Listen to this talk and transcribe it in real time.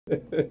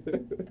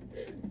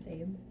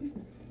Same.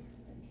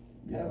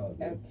 Yeah, Oh,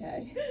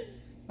 okay.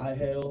 I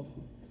hail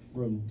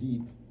from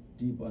deep,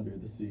 deep under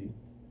the sea,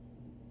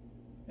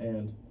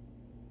 and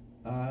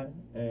I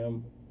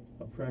am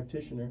a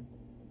practitioner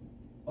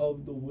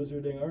of the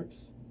wizarding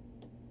arts.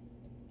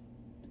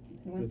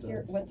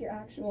 What's your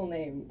actual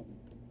name?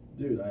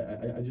 Dude,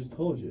 I just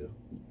told you.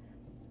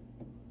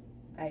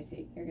 I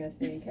see. You're gonna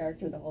stay in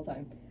character the whole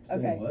time. Stay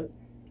Okay. what?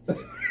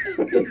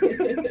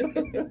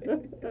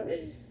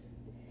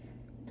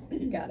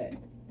 Got it.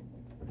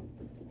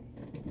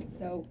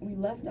 So we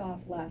left off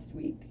last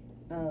week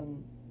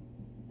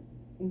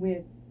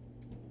with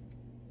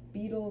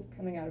beetles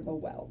coming out of a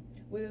well.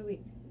 Wait.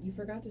 You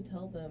forgot to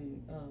tell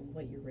them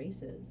what your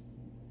race is.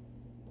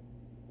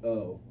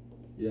 Oh,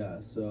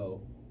 yeah.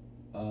 So,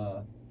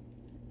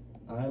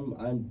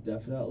 I'm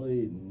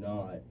definitely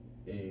not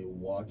a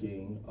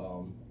walking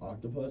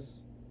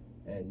octopus,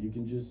 and you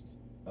can just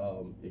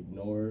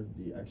ignore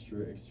the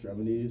extra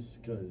extremities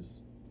because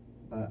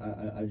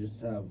I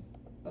just have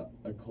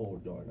a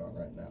cold going on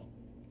right now.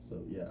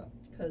 So yeah.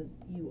 Because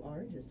you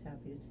are just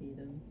happy to see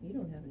them. You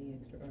don't have any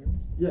extra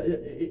arms. Yeah,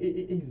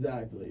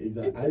 exactly.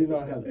 I do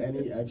not have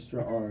any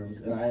extra arms,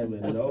 and I am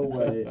in no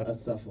way a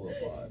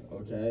cephalopod.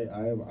 Okay,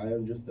 I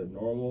am just a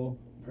normal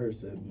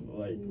person,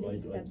 like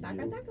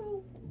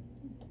you.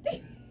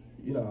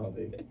 You know how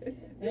they.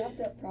 Wrapped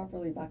up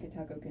properly,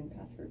 Bakatako can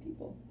pass for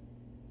people,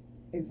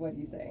 is what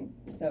he's saying.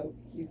 So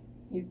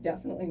he's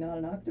definitely not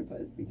an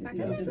octopus because he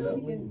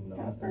can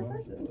pass for a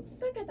person.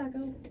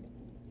 Bakatako.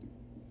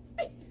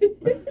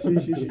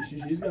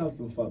 She's gonna have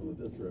some fun with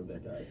this room,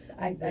 that guy.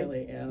 I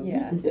really am.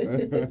 Yeah.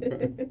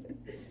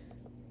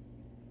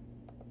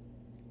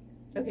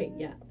 Okay,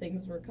 yeah,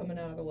 things were coming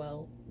out of the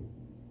well.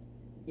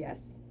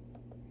 Yes.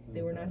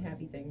 They were not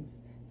happy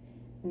things.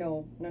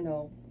 No,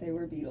 they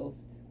were beetles.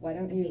 Why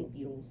don't I you hate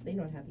beetles. They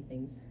not happy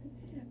things.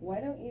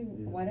 Why don't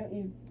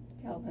you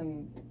tell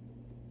him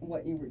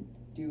what you were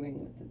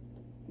doing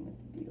with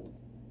the beetles?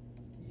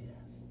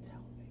 Yes,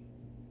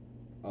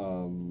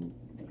 tell me.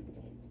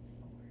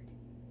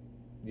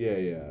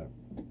 Yeah.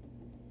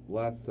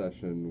 Last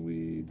session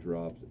we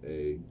dropped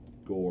a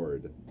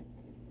gourd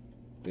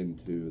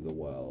into the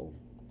well,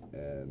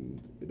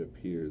 and it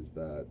appears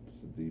that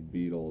the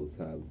beetles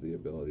have the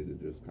ability to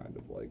just kind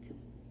of like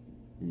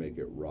make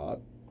it rot.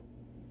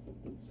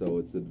 So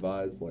it's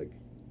advised like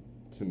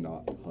to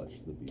not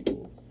touch the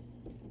beetles.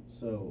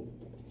 So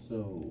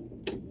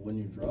when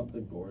you dropped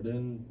the gourd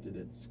in, did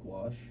it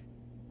squash?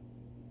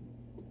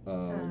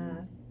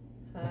 Ha.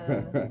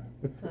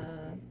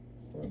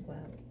 Slow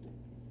clap.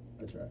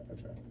 I try.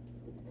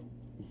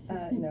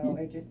 No,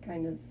 it just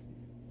kind of,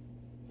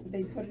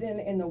 they put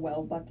it in the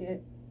well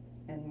bucket,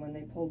 and when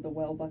they pulled the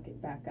well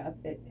bucket back up,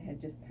 it had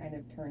just kind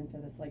of turned to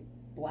this like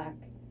black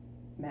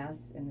mass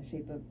in the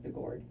shape of the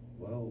gourd.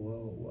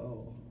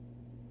 Well.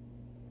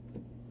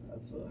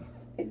 That's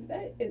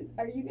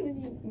Are you gonna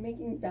be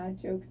making bad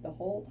jokes the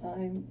whole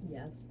time?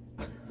 Yes.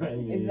 I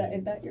mean,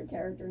 Is that your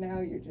character now?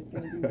 You're just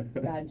gonna do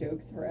bad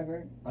jokes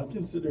forever? I'm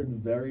considered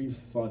very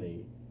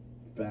funny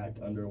back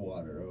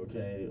underwater,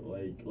 okay?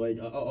 Like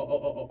a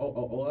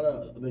lot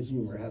of the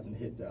humor hasn't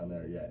hit down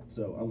there yet.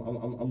 So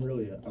I'm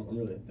really a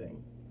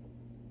thing.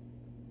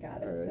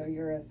 Got it. All right. So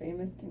you're a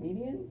famous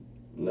comedian?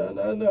 No,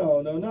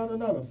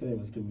 not a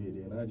famous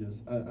comedian. I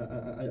just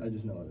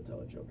know how to tell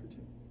a joke or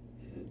two.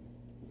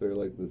 So you're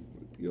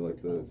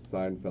like the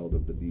Seinfeld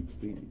of the deep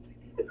sea.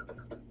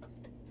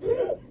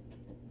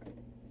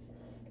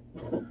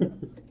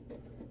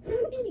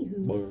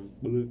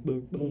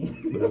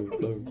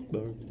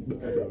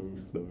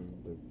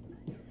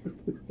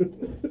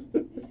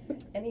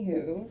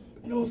 Anywho.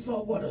 No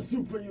saltwater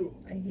soup for you.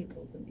 I hate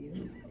both of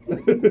you.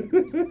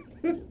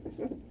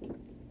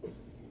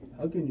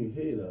 How can you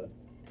hate a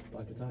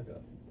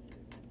Bakataka?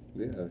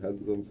 Yeah, it has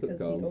its own Because the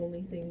sitcom.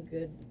 only thing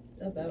good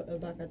about a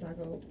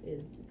Bakatako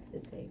is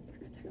its name.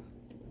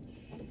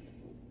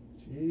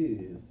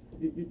 Jeez,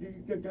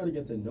 you gotta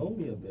get to know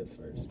me a bit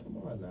first. Come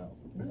on now.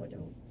 No, I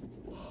don't.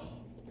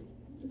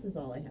 This is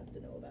all I have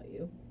to know about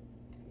you.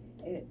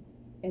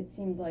 It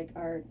seems like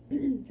our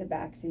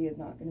tabaxi is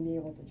not going to be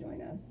able to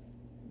join us.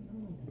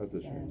 That's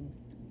a shame. And,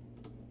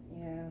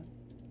 yeah.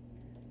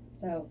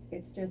 So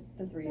it's just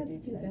the three of you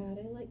That's too today. bad.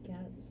 I like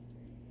cats.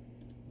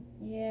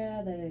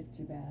 Yeah, that is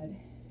too bad.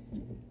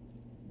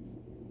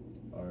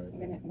 All right. I'm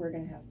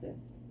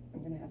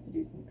gonna have to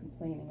do some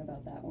complaining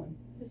about that one.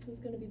 This was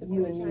going to be the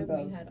You first and me time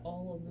both. we had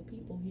all of the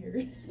people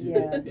here.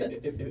 Yeah.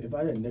 If I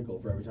had a nickel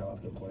for every time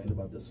I've complained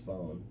about this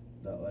phone,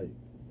 that like,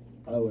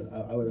 I would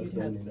have You'd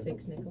so have many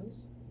 6 nickels.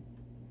 nickels.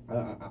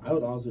 I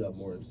would honestly have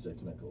more than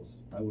 6 nickels.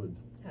 I would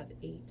Have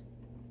 8.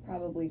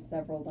 Probably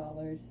several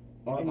dollars.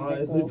 in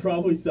honestly nickels.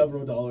 probably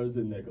several dollars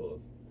in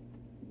nickels,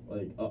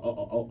 like a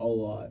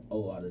lot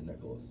of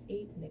nickels.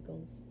 8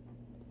 nickels.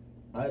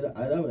 I'd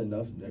have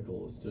enough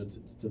nickels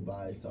to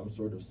buy some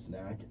sort of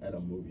snack at a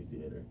movie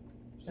theater.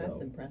 So,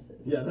 That's impressive.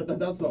 yeah,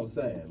 that's what I'm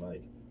saying.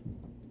 Like,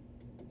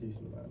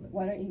 decent amount of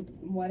nickels.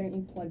 Why don't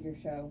you plug your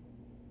show?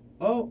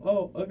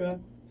 Oh, okay.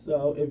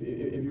 So if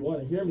you want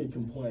to hear me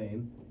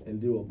complain, and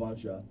do a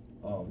bunch of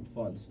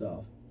fun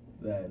stuff,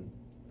 then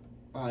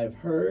I've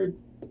heard,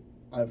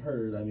 I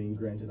mean,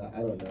 granted, I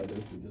don't know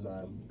this because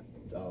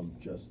I'm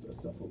just a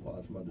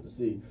cephalopod from under the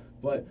sea,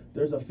 but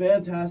there's a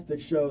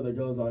fantastic show that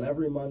goes on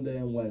every Monday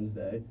and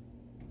Wednesday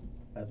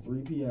at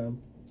 3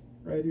 p.m.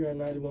 right here at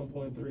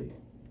 91.3.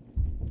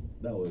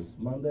 That was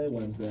Monday,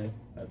 Wednesday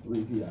at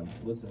 3 p.m.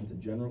 Listen to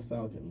General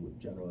Falcon with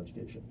General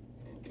Education.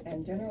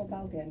 And General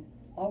Falcon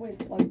always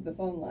plugs the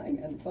phone line,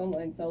 and the phone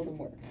line seldom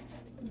works.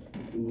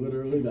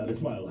 Literally, that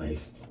is my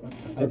life.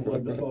 I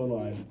plug the phone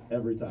line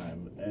every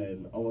time,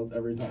 and almost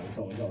every time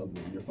someone tells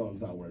me your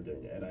phone's not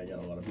working, and I get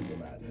a lot of people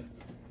mad.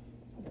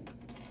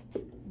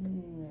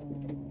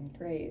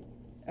 Great.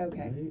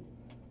 Okay. Right?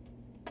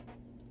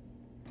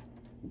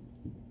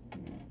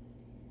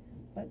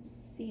 Let's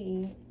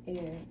see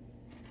if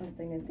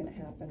something is going to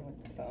happen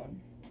with the phone.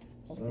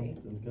 We'll see.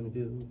 Something's gonna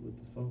give with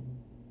the phone.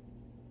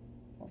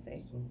 We'll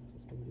see. Something's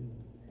gonna give.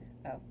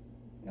 Oh,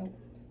 nope.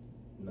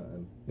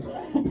 Nothing.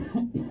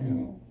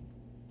 No.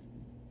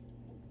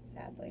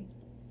 Sadly.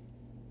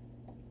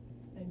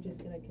 I'm just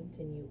gonna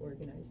continue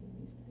organizing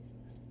these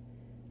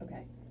dice.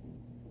 Okay.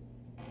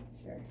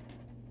 Sure.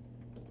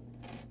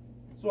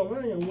 So I'm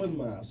hanging with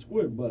my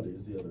squid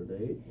buddies the other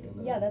day.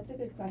 And, Yeah, that's a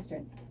good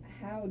question.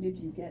 How did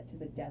you get to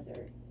the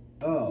desert?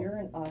 Oh. You're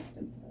an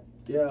octopus.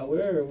 Yeah,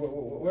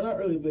 we're not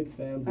really big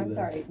fans of I'm this.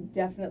 sorry,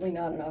 definitely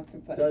not an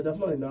octopus.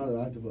 Definitely not an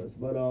octopus,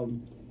 but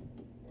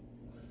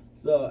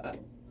so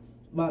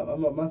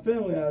my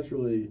family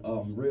actually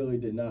really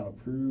did not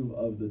approve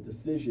of the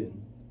decision,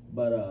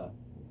 but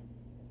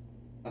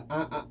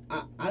I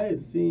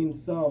had seen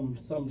some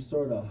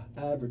sort of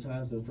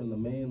advertisement from the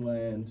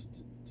mainland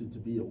to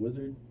be a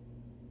wizard,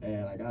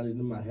 and I got it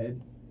in my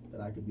head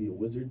that I could be a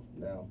wizard.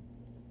 Now,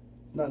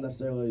 it's not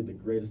necessarily the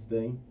greatest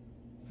thing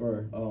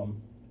for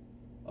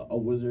a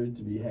wizard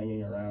to be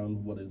hanging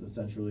around what is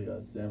essentially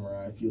a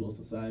samurai feudal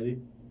society,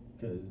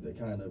 because they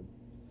kind of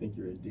think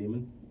you're a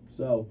demon.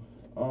 So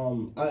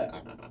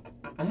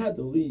I had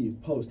to leave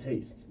post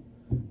haste,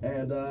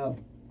 and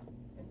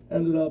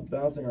ended up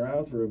bouncing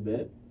around for a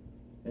bit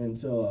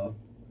until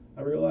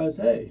I realized,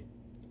 hey,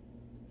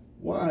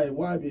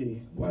 why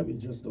be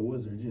just a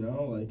wizard? You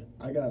know, like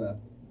I gotta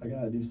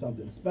do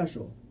something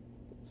special.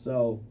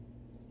 So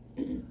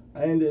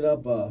I ended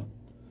up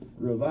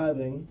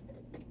reviving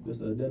this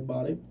dead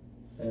body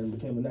and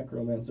became a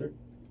necromancer.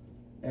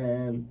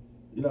 And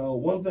you know,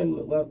 one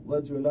thing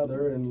led to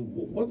another. And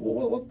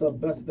what's the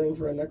best thing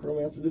for a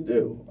necromancer to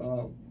do?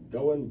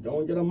 Go and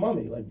get a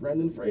mummy like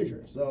Brendan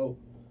Fraser. So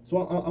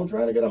I'm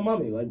trying to get a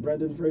mummy like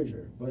Brendan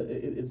Fraser, but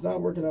it's not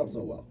working out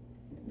so well.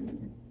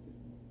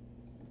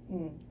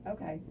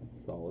 Okay.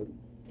 Solid.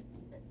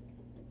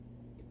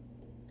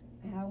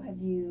 How have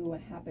you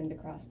happened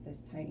across this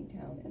tiny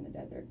town in the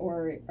desert,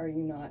 or are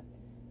you not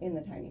in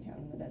the tiny town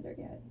in the desert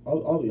yet?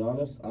 I'll be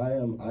honest. I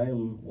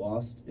am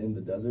lost in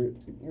the desert.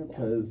 You're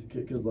lost.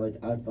 Cause like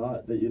I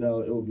thought that, you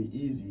know, it would be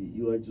easy.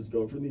 You like just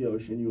go from the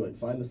ocean, you like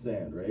find the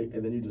sand, right,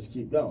 and then you just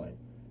keep going,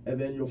 and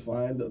then you'll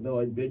find the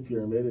like big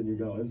pyramid, and you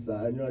go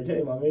inside, and you're like,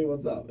 hey mommy,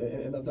 what's up?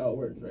 And that's how it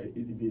works, right?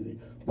 Easy peasy.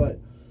 But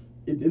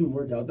it didn't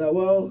work out that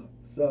well.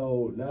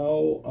 So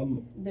now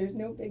There's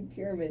no big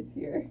pyramids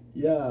here.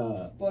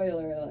 Yeah.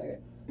 Spoiler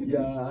alert.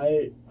 Yeah,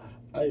 I.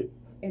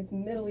 It's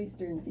Middle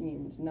Eastern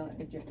themed, not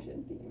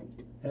Egyptian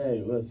themed.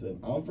 Hey, listen,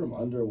 I'm from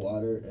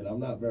underwater, and I'm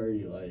not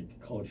very like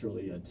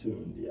culturally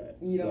attuned yet.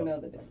 You don't know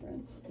the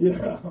difference.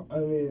 Yeah, I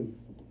mean,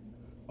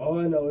 all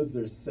I know is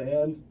there's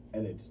sand,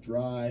 and it's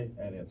dry,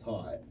 and it's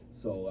hot.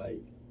 So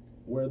like,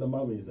 where are the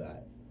mummies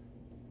at?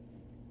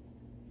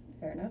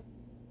 Fair enough.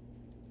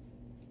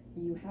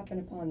 You happen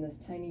upon this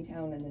tiny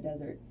town in the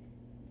desert,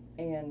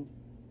 and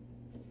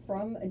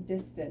from a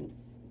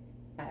distance,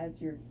 as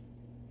you're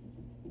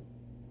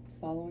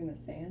following the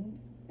sand,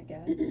 I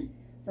guess,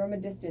 from a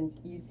distance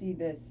you see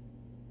this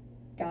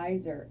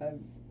geyser of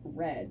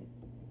red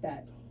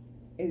that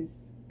is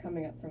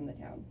coming up from the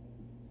town.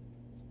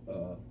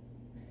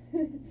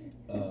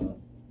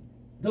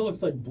 That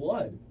looks like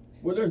blood.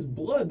 Where there's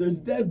blood, there's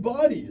dead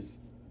bodies.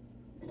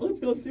 Let's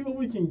go see what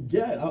we can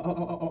get. I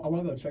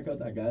want to go check out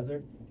that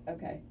geyser.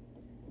 Okay.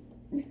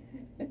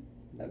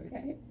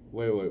 Okay.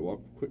 Wait, one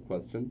quick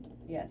question.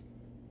 Yes.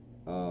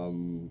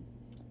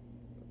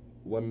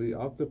 When the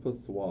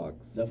octopus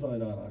walks, Definitely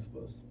not an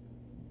octopus.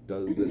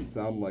 does it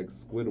sound like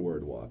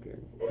Squidward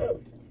walking?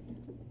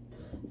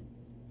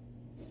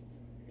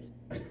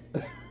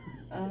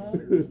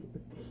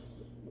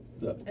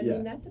 So, I yeah.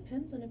 mean, that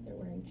depends on if they're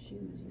wearing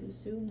shoes. You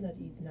assume that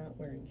he's not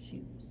wearing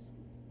shoes.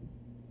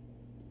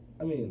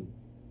 I mean,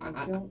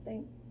 I don't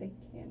think they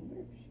can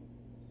wear shoes.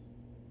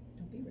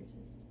 Don't be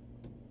racist.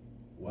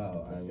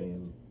 wow, I Racist.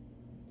 mean,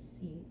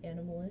 See,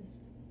 animalist.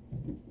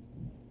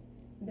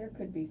 There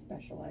could be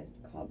specialized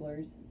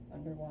cobblers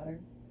underwater.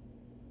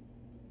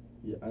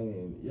 yeah, I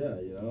mean, yeah,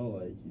 you know,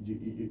 like,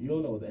 you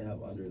don't know what they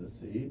have under the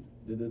sea.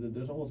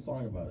 There's a whole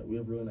song about it. We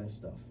have really nice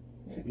stuff.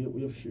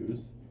 We have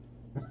shoes.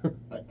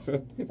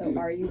 So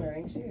are you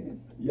wearing shoes?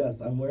 Yes,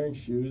 I'm wearing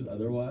shoes.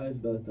 Otherwise,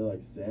 the like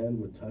sand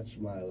would touch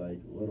my like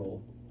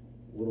little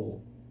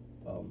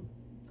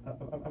I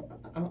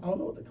don't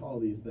know what to call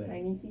these things.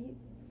 Tiny feet?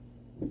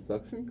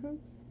 Suction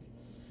cups?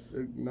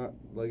 They're not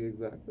like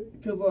exactly.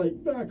 Cause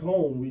like back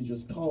home we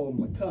just call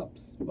them like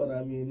cups, but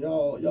I mean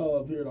y'all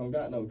up here don't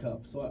got no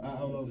cups, so I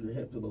don't know if you're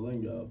hip to the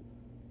lingo.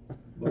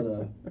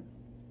 But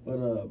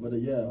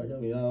yeah, like I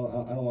mean I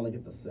don't want to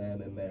get the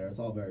sand in there. It's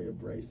all very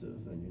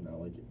abrasive, and you know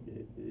like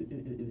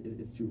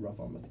it's too rough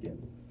on my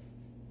skin.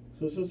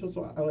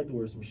 So I like to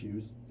wear some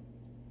shoes.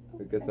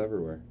 It gets Okay.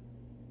 everywhere.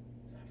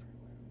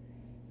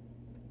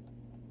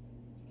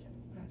 You can't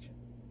imagine.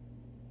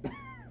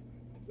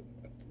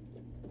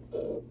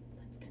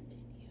 Let's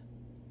continue.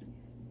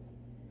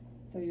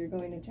 So you're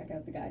going to check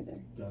out the geyser.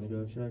 Gonna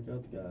go check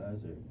out the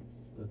geyser.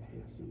 Let's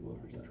go see what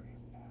we got.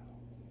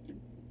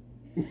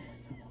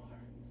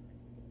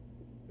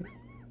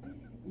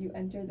 You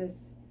enter this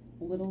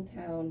little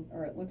town,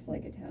 or it looks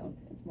like a town.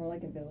 It's more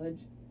like a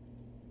village,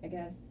 I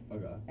guess.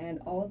 Okay. And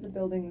all of the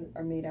buildings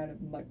are made out of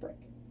mud brick.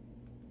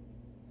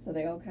 So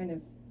they all kind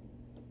of,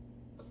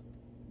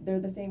 they're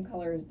the same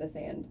color as the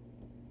sand,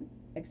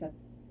 except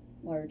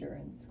larger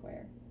and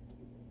square.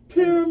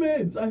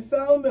 Pyramids! I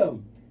found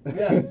them!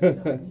 Yes.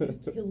 God, you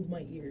just killed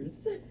my ears.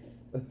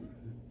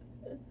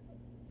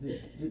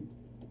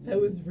 That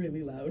was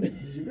really loud.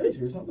 Did you guys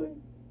hear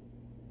something?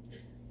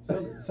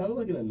 Sounded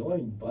like an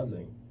annoying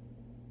buzzing.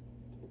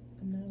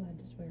 I'm not allowed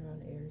to swear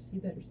on air, so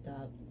you better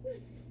stop.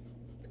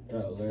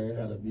 Gotta learn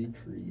how to be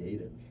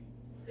creative.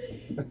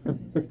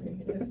 That is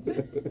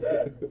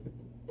creative.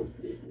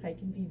 I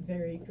can be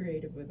very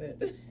creative with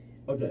it.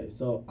 Okay,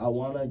 so I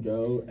want to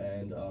go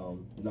and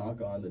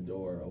knock on the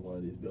door of one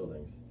of these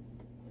buildings.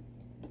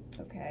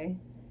 Okay.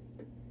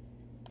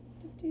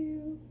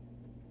 Do.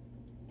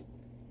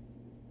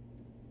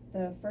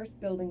 The first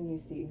building you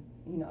see,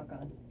 you knock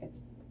on,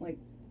 it's like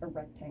a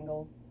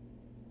rectangle.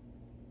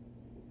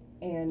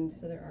 And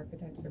So their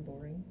architects are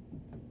boring.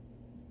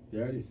 They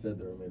already said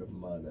they were made of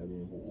mud. I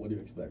mean, what do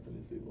you expect from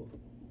these people?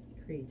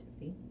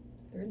 Creativity.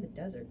 They're in the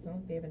desert. It's not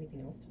like they have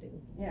anything else to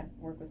do. yeah,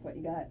 work with what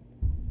you got.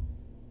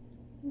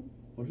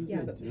 What do Yeah,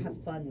 they but do? have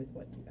fun with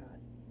what you got.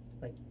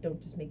 Like,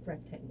 don't just make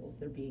rectangles.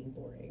 They're being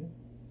boring.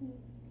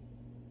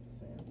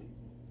 Sand.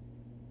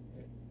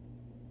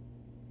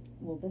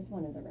 Well, this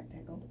one is a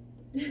rectangle.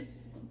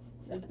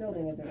 This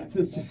building is a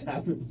rectangle. This just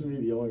happens to be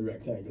the only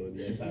rectangle in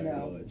the entire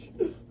No. village.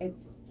 It's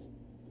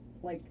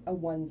like a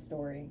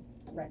one-story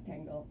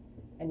rectangle.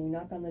 And you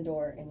knock on the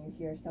door and you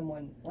hear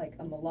someone, like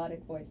a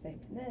melodic voice say,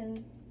 "Come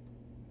in."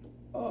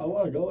 Oh, I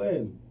want to go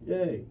in.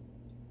 Yay.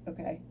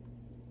 Okay.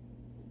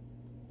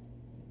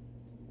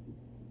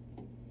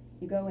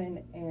 You go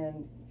in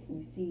and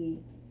you see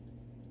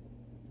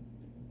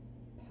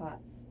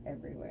pots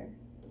everywhere.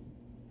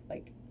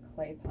 Like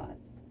clay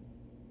pots.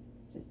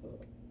 Just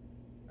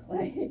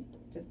clay.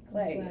 Just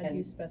clay. I'm glad and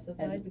you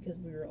specified and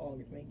because we were all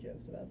going to make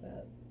jokes about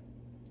that.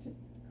 just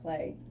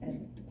clay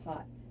and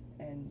pots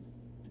and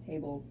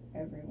tables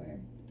everywhere.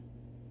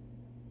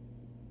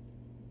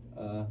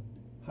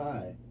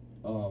 Hi.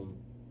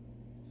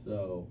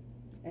 So,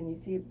 And you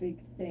see a big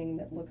thing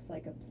that looks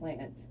like a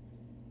plant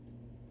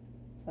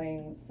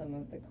playing with some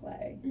of the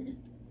clay.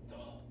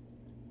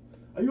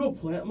 are you a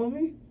plant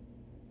mummy?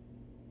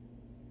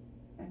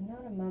 I'm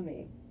not a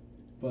mummy.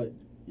 But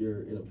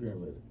you're in a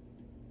pyramid.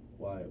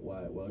 Why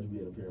would you be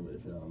in a pyramid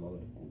if you're not a mummy?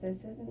 This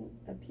isn't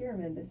a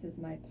pyramid, this is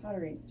my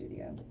pottery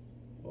studio.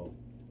 Well,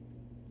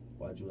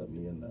 why'd you let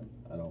me in then?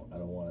 I don't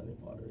want any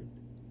pottery.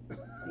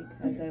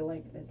 Because I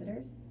like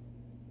visitors.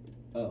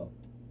 Oh.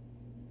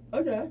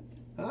 Okay.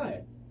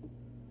 Hi.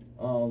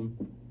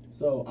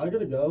 So I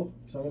gotta go,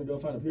 so I'm gonna go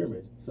find a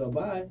pyramid. So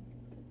bye.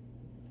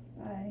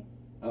 Bye.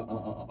 I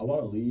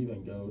want to leave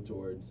and go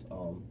towards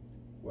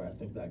where I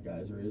think that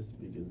geyser is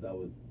because that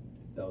was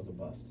a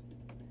bust.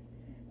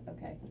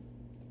 Okay.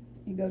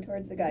 You go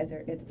towards the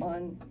geyser. It's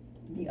on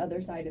the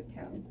other side of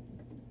town.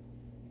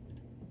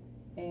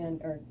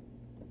 Or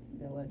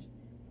village.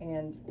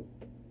 And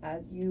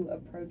as you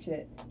approach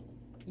it,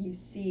 you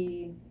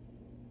see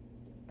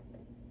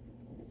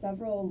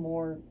several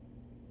more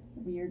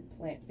weird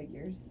plant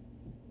figures.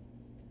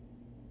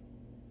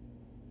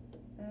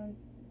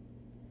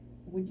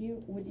 Would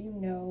you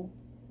know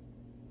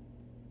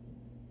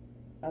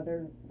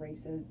other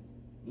races?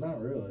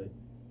 Not really.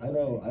 I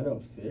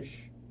know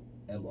fish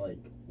and like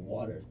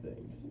water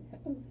things.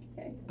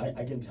 Okay.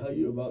 I can tell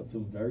you about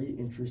some very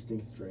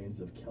interesting strains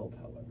of kelp,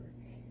 however.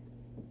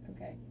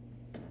 Okay.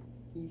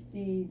 You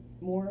see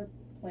more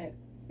plant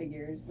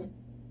figures.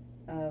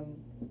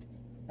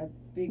 A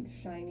big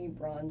shiny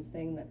bronze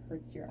thing that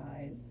hurts your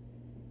eyes.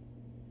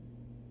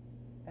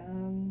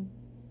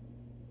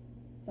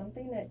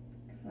 Something that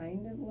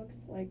kind of looks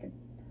like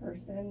a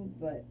person,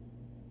 but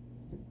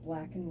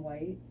black and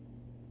white.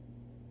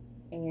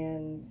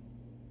 And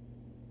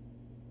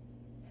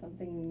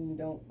something you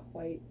don't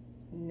quite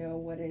know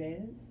what it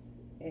is.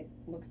 It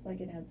looks like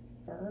it has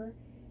fur,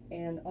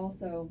 and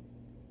also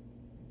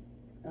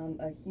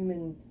a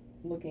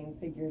human-looking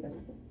figure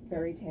that's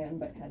very tan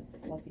but has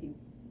fluffy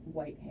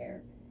white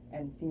hair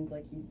and seems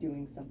like he's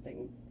doing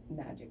something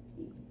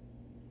magic-y.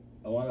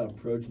 I want to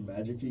approach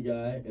Magic-y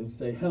guy and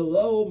say,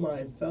 "Hello,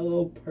 my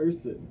fellow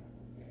person.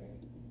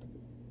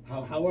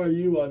 How are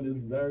you on this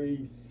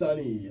very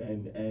sunny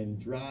and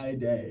dry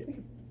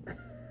day?"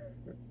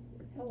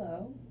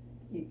 Hello.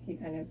 He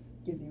kind of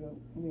gives you a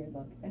weird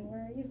look. And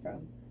where are you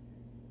from?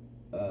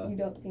 You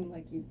don't seem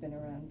like you've been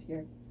around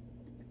here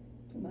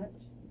too much.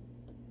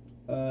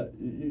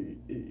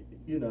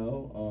 You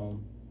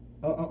know,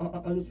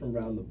 I'm just from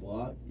around the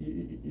block.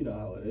 You know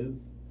how it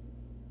is.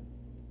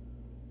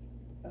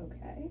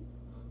 Okay.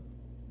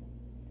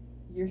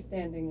 You're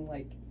standing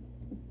like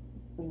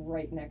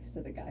right next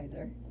to the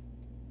geyser.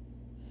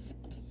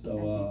 So,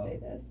 as you say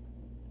this.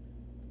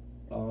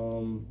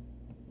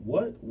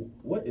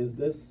 What is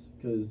this?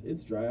 Because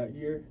it's dry out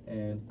here,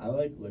 and I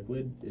like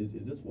liquid. Is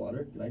this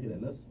water? Can I get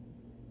in this?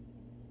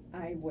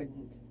 I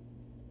wouldn't.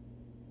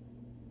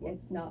 What?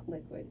 It's not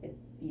liquid,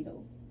 it's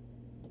beetles.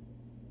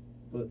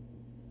 But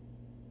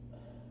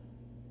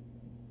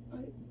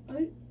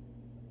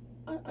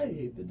I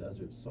hate the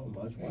desert so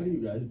much. Why do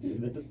you guys do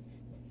this?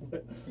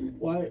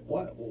 Why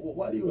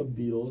do you have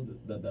beetles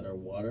that are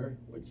water?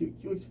 Can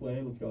you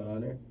explain what's going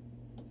on here?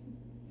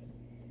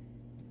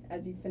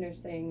 As you finish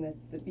saying this,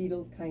 the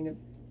beetles kind of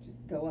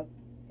just go up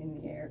in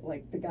the air.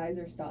 Like the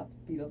geyser stops,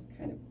 beetles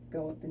kind of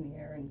go up in the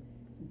air and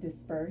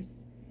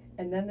disperse.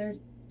 And then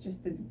there's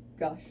just this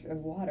gush of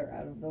water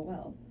out of the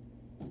well.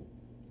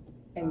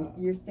 And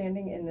you're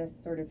standing in this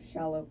sort of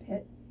shallow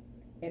pit.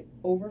 It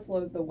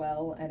overflows the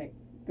well and it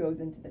goes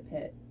into the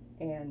pit.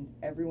 And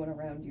everyone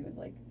around you is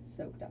like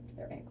soaked up to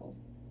their ankles.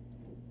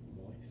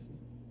 Moist.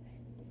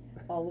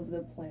 All of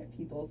the plant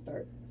people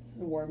start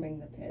swarming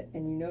the pit.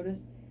 And you notice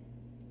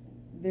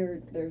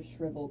they're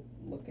shriveled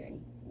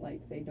looking,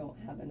 like they don't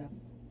have enough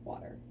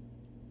water.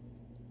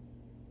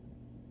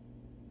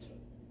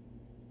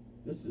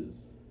 This is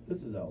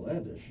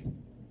outlandish.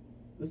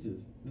 This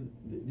is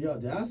the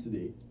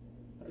audacity.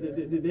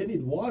 They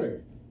need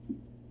water.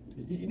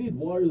 You need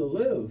water to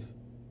live.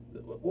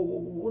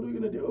 What are we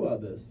gonna do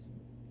about this?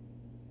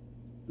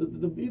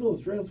 The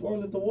beetles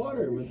transformed into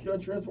water. It's gonna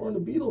transform into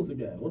beetles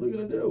again. What are we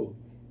gonna do?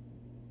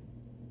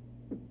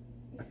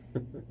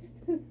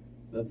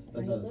 That's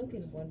I how look this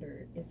and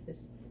wonder if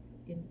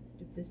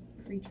this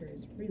creature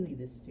is really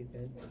this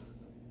stupid.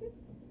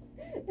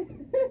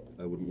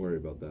 I wouldn't worry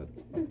about that.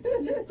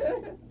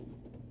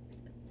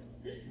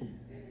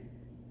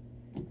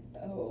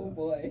 Oh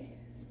boy.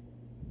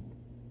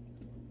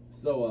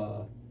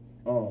 So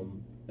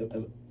I'm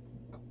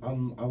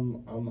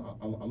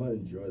gonna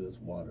enjoy this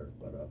water,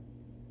 but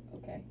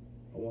Okay.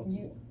 I want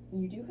some more.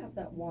 You do have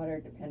that water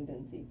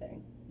dependency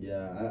thing.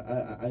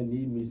 Yeah, I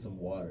need me some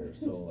water.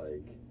 So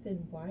like.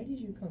 Then why did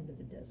you come to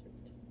the desert?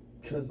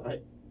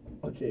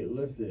 Okay,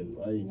 listen,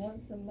 like. You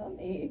want some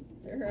mummy.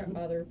 There are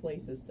other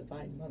places to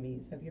find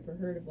mummies. Have you ever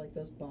heard of like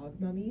those bog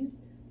mummies?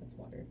 That's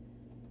water.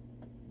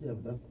 Yeah,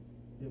 but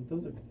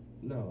those are,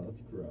 no,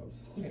 that's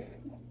gross.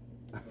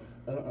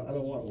 I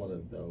don't want one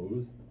of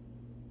those.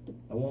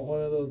 I want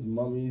one of those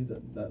mummies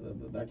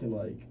that can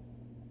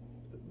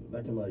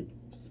like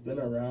spin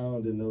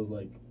around in those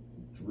like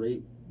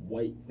drape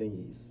white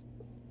thingies.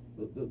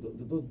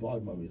 Those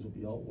bog mummies would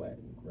be all wet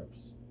and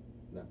gross.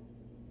 No,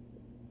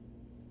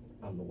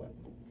 I'm the wet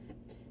one.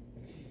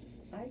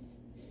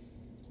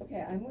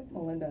 Okay, I'm with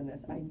Melinda on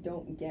this. I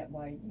don't get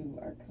why you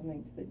are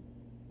coming to the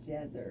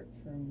desert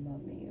for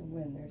mummy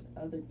when there's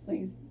other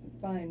places to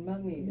find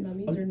mummies.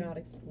 Mummies are not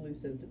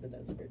exclusive to the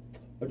desert.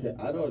 Okay,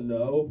 I don't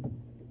know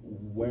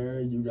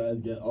where you guys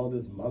get all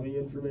this mummy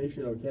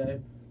information,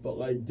 okay? But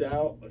like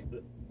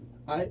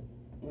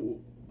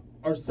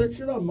our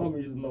section on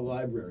mummies in the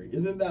library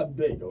isn't that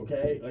big,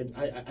 okay? Like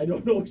I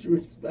don't know what you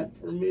expect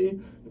from me.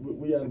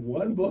 We had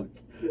one book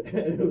and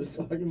it was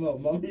talking about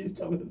mummies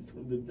coming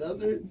from the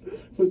desert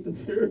with the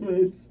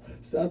pyramids.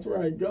 So that's where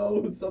I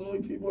go, and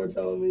suddenly people are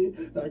telling me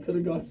that I could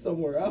have gone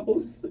somewhere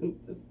else. And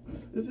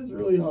this is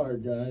really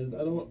hard, guys.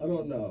 I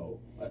don't know.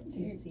 Do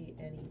you see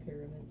any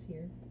pyramids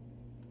here?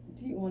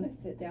 Do you want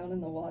to sit down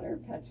in the water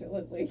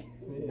petulantly?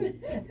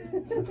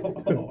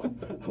 I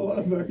want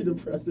to very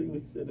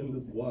depressingly sit in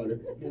this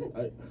water because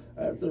I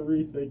have to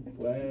rethink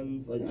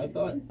plans. Like I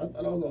thought I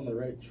was on the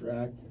right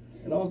track,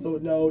 and also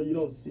no, you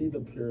don't see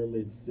the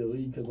pyramids,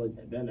 silly, because like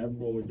then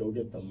everyone would go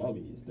get the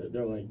mummies.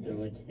 They're like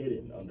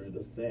hidden under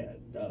the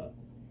sand. Duh,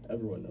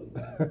 everyone knows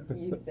that.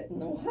 You sit in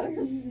the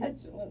water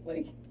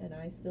petulantly. And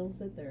I still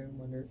sit there and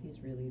wonder if he's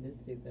really this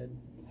stupid.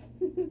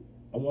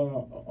 I want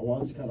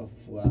to just kind of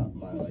flap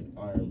my like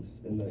arms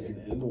in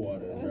the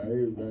water,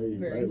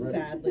 very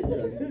sadly.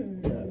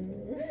 Yeah.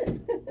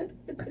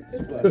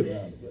 Splash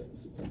around a bit.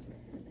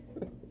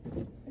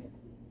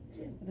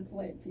 The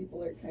plant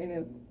people are kind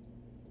of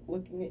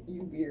looking at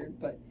you weird,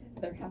 but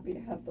they're happy to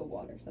have the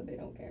water, so they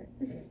don't care.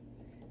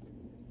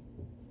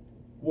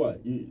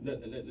 What? You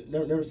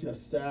never seen a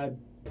sad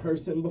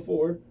person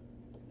before?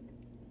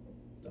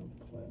 Dumb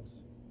plants.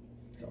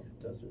 Dumb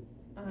desert.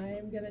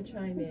 I'm gonna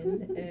chime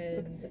in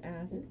and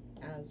ask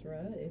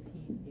Asra if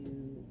he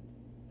knew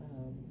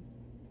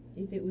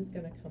if it was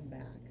gonna come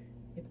back,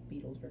 if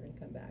beetles were gonna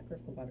come back, or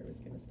if the water was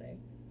gonna stay.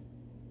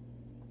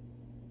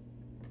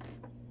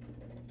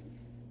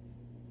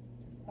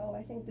 Oh,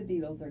 I think the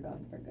beetles are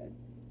gone for good.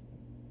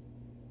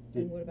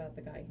 And what about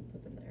the guy who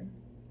put them there?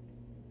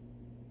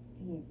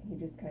 He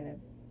just kind of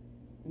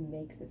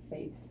makes a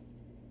face.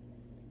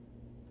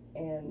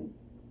 And,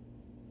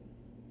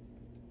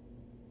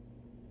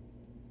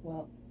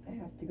 well, I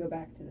have to go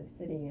back to the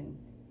city and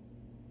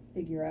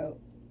figure out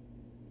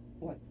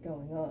what's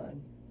going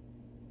on.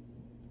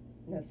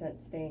 No sense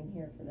staying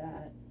here for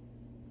that.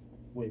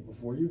 Wait,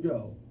 before you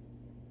go,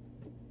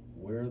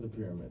 where are the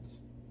pyramids?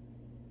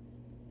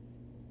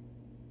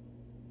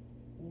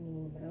 You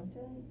mean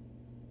mountains?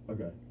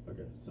 Okay.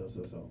 So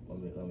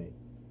let me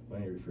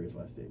rephrase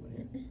my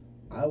statement here.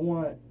 I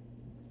want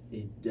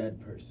a dead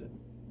person.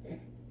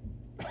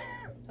 Oh,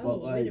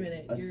 But wait a like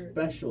minute. a You're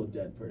special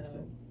dead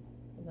person.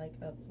 like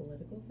a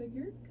political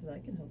figure? Because I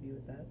can help you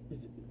with that.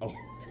 Is it-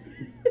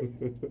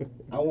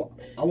 Oh.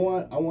 I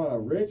want a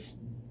rich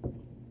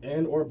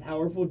and or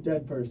powerful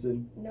dead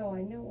person. No,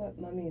 I know what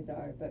mummies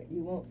are, but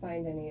you won't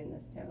find any in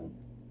this town.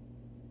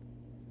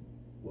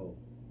 Well,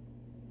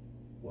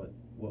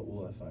 what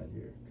will I find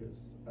here? Because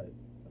I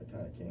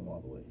kind of came all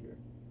the way here.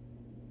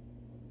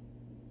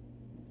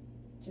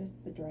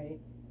 Just the Drite.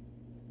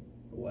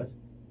 The what?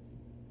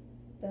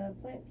 The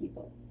plant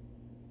people.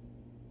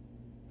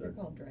 They're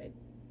called Drite.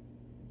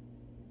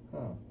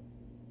 Huh.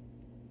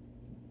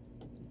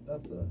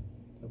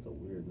 That's a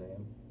weird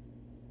name.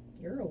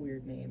 You're a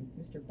weird name,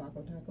 Mr.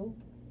 Bako Taco.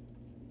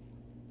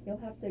 You'll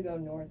have to go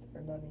north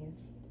for mummies.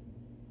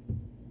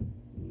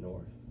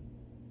 North.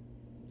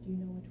 Do you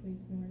know which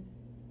way's north?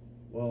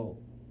 Well,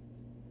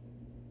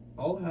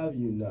 I'll have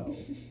you know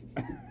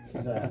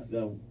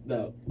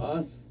that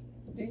us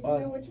Do you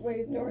Us- know which way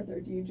is north, or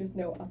do you just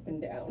know up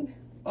and down?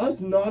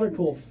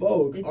 nautical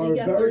folk It's a are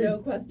yes or very. no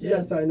question.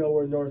 Yes, I know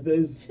where north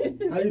is.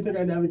 How do you think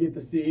I navigate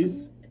the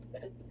seas?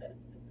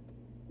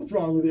 What's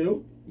wrong with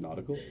you?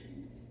 Nautical?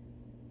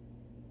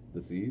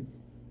 The seas?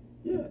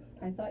 Yeah.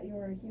 I thought you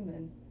were a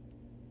human.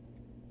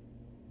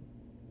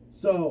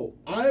 So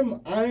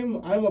I'm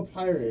a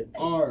pirate.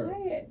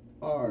 Quiet.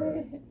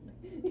 R.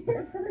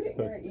 You're hurting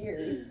our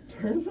ears.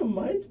 Turn the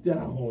mic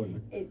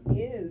down. It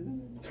is.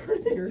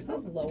 Turn it Yours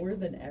is down. lower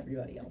than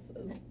everybody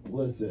else's.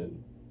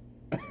 Listen.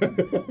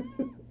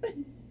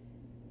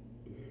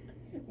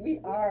 We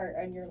are,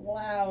 and you're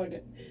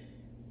loud.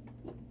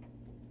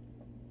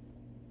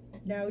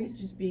 Now he's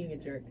just being a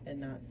jerk and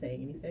not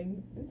saying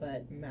anything,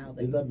 but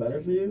mouthing. Is that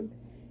better for you?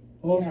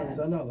 Oh, is Yes.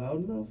 that not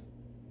loud enough?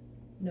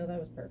 No, that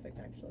was perfect,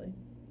 actually.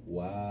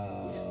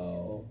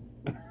 Wow.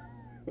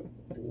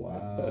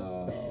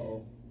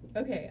 Wow.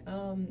 Okay,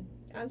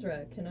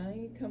 Asra, can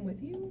I come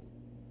with you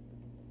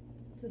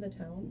to the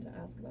town to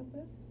ask about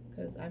this?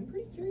 Because I'm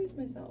pretty curious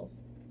myself.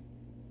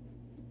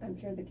 I'm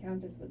sure the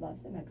Countess would love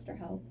some extra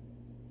help.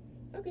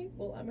 Okay,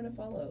 well, I'm gonna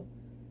follow.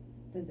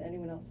 Does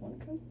anyone else want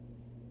to come?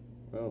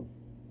 Well,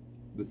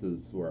 this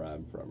is where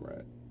I'm from,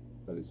 right?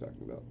 That he's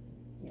talking about.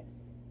 Yes.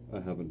 I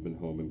haven't been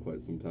home in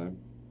quite some time.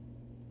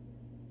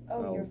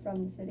 Oh, Oh. you're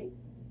from the city?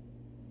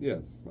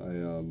 Yes,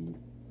 I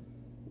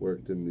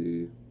worked in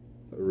the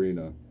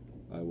arena.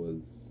 I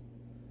was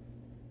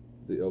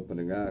the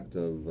opening act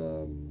of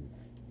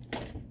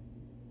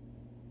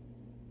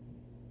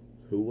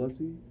who was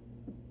he?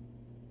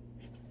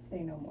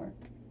 Say no more.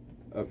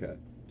 Okay.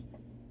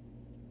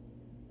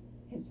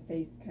 His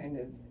face kind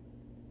of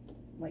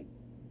like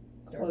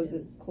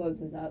Darkens.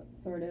 closes up,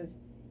 sort of.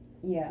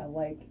 Yeah,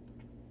 like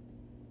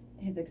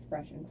his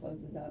expression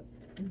closes up.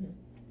 Mm-hmm.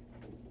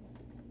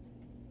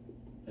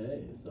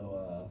 Hey,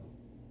 so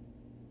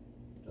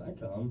can I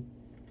come?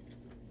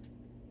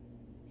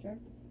 Sure.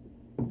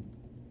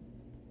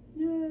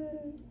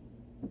 Yay.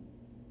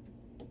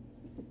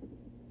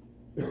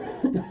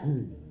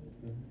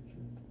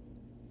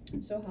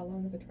 So how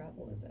long of a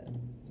travel is it?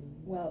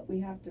 Well, we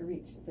have to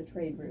reach the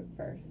trade route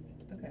first.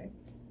 Okay.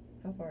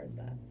 How far is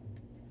that?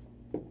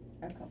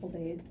 A couple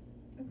days.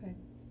 Okay.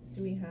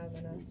 Do we have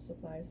enough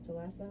supplies to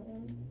last that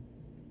long?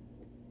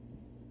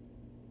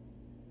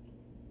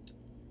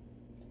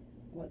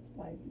 What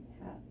supplies do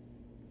you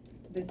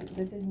have?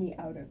 This is me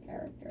out of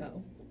character.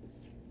 Oh.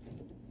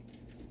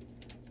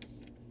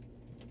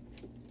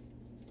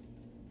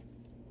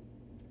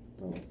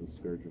 Oh, it's the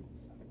Scourge of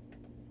the South.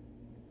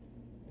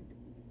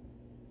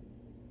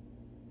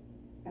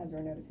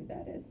 Asra knows who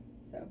that is,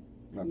 so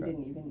he Okay.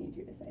 didn't even need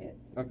you to say it.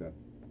 Okay.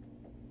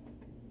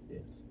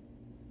 It.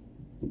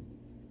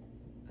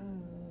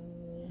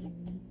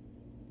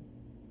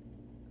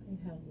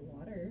 I have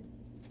water.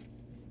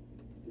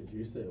 Did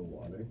you say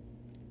water?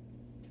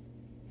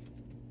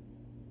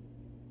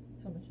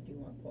 How much do you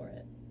want for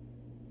it?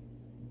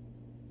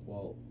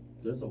 Well,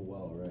 there's a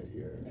well right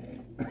here.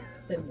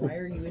 Then why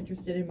are you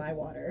interested in my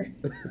water?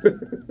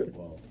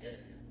 Well,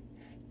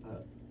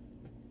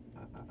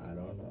 I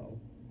don't know.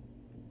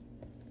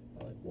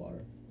 I like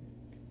water.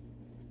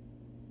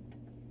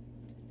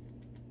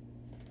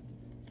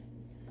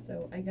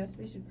 So I guess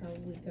we should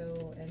probably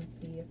go and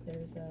see if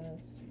there's a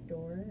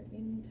store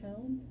in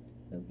town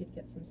that we could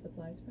get some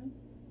supplies from.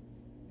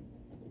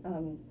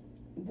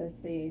 The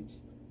sage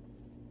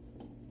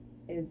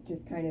is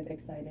just kind of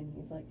excited, and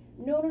he's like,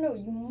 no,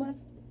 you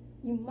must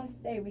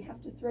stay. We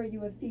have to throw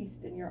you a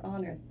feast in your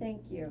honor.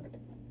 Thank you.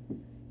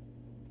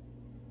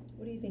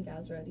 What do you think,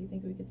 Asra? Do you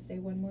think we could stay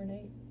one more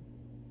night?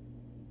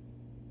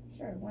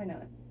 Sure, why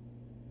not?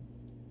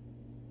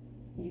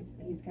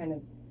 He's kind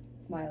of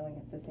smiling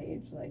at the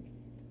sage, like,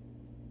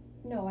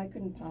 no, I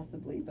couldn't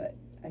possibly, but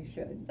I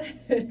should,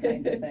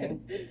 kind of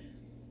thing.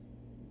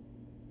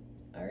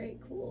 All right,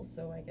 cool.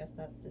 So I guess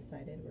that's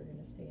decided. We're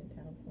gonna stay in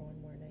town for one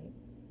more night.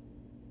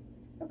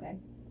 Okay.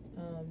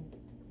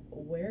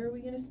 Where are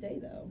we gonna stay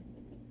though?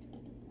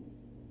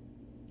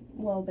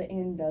 Well, the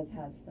inn does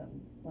have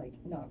some, like,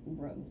 not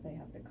rooms. They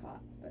have the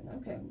cots, but not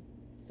Okay. rooms.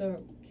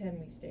 So can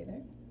we stay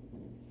there?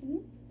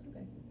 Mm-hmm.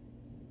 Okay.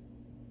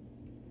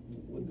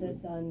 The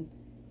sun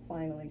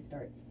finally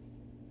starts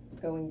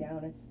going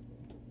down. It's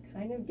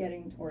kind of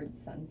getting towards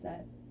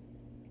sunset,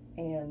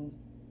 and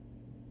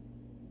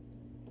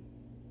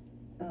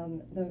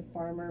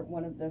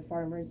one of the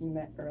farmers you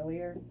met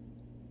earlier.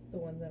 The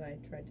one that I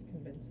tried to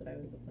convince that I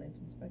was the plant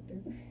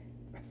inspector.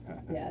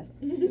 Yes.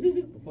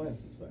 The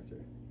plants inspector.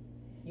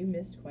 You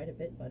missed quite a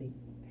bit, buddy.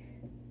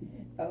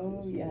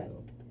 Oh, Yes,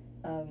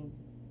 yes.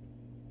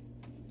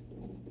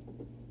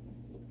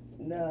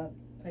 The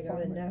I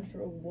got a farmer-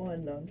 natural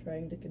 1 on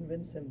trying to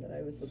convince him that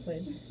I was the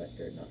plant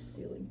inspector, not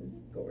stealing his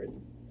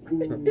gourds.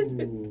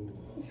 Ooh.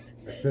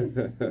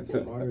 It's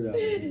hard out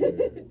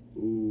here.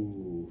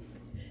 Ooh.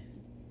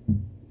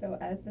 So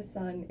as the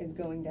sun is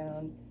going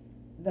down,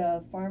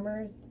 the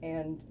farmers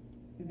and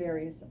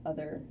various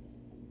other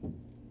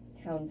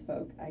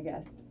townsfolk, I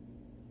guess,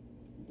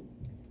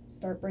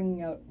 start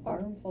bringing out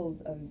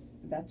armfuls of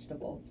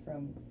vegetables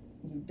from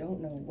you don't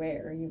know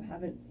where. You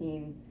haven't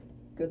seen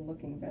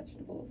good-looking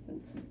vegetables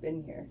since you've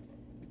been here.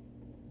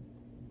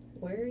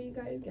 Where are you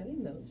guys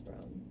getting those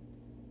from?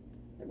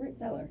 The root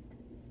cellar.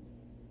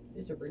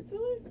 There's a root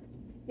cellar?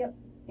 Yep,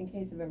 in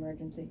case of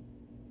emergency.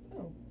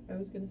 Oh, I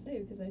was gonna say,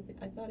 because I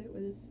thought it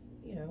was,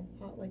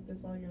 hot like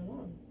this all year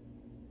long.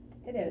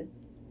 It is.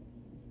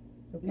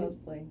 Okay.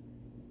 Mostly.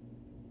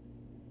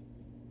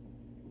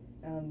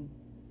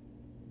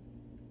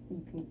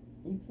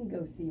 You can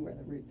go see where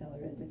the root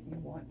cellar is if you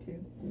want to.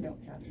 You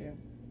don't have to.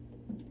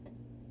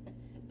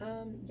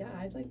 Yeah,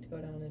 I'd like to go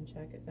down and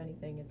check. If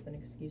anything, it's an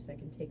excuse I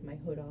can take my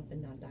hood off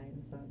and not die in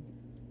the sun.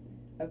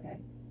 Okay.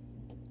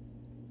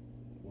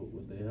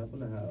 Would they happen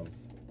to have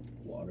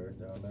water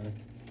down there?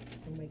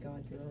 Oh my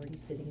god, you're already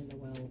sitting in the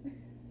well.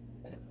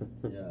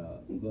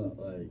 Yeah, but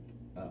like,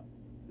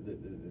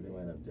 they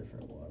might have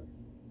different water.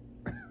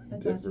 I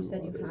thought you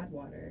said you had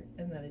water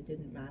and that it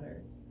didn't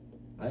matter.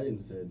 I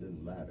didn't say it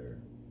didn't matter.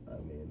 I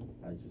mean,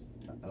 I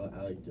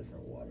like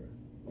different water.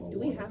 Do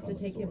we have to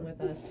take him with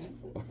us?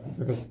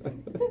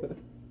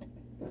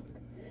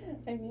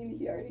 I mean,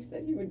 he already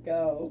said he would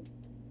go.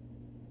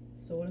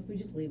 So what if we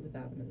just leave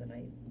without him in the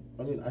night?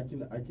 I mean, I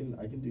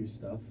can do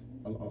stuff.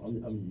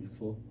 I'm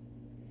useful.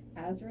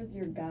 Asra's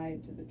your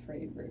guide to the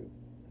trade route,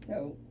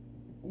 so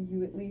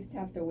you at least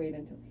have to wait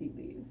until he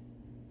leaves.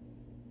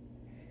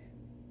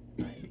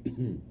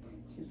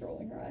 She's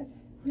rolling her eyes.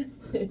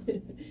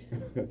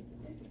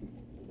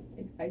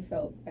 I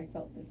felt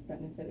this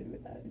benefited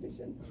with that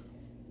addition.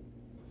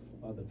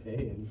 Oh, the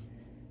pain.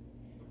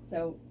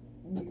 So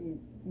you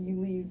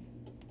leave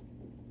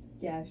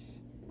Gesh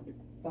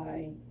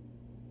by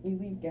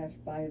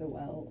the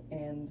well,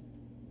 and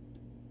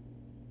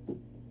You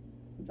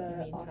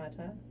mean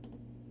Tata?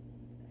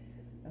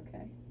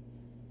 Okay.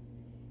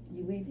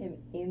 You leave him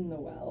in the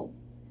well,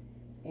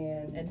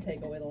 And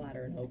take away the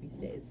ladder and hope he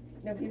stays.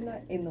 No, he's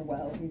not in the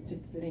well. He's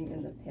just sitting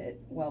in the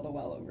pit while the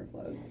well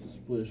overflows.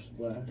 Splish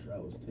splash, I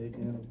was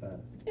taking a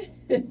bath.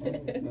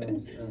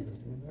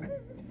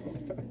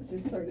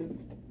 Just sort of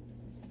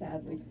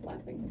sadly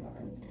flapping his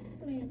arms.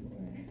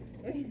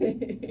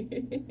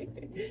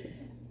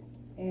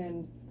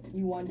 And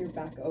you wander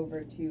back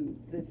over to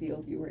the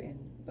field you were in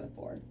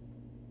before.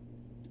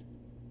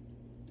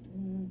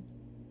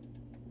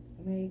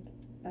 Make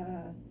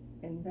a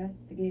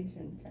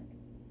investigation check.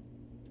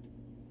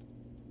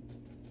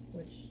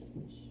 Which?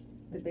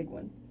 The big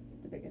one.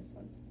 The biggest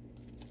one.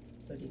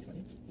 So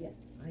D20? Yes.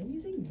 I'm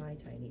using my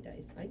tiny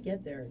dice. I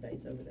get there are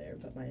dice over there,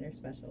 but mine are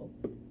special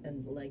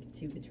and like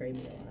to betray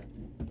me a lot.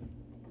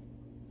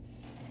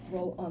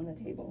 Roll on the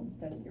table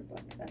instead of your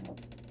book. That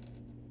helps.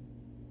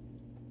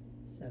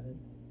 7.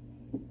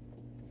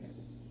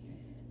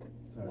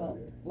 Well,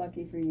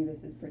 lucky for you,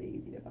 this is pretty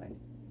easy to find.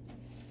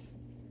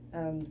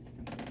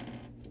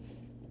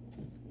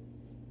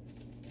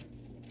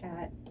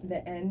 At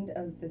the end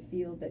of the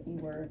field that you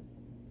were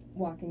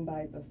walking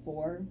by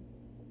before,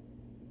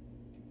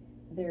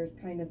 there's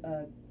kind of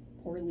a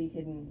poorly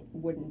hidden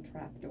wooden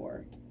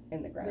trapdoor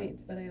in the ground.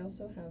 Wait, but I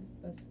also have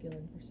a skill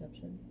in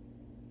perception.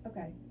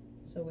 Okay.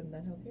 So wouldn't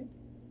that help you?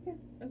 Yeah.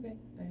 Okay.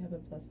 I have a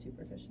 +2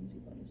 proficiency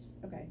bonus.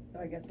 Okay, so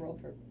I guess roll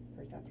for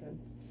perception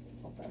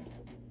also.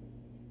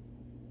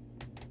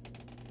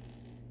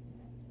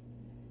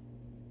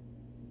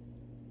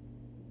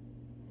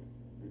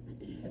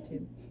 A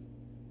 2.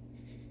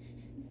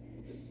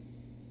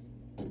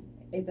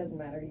 It doesn't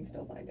matter, you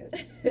still find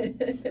it.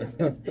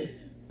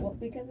 Well,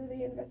 because of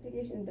the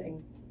investigation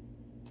thing,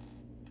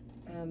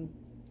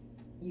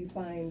 you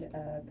find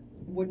a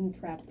wooden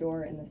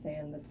trapdoor in the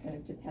sand that's kind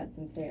of just had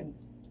some sand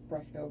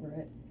brushed over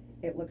it.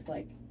 It looks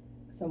like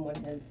someone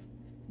has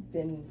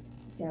been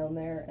down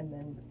there and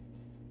then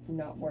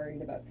not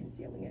worried about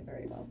concealing it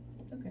very well.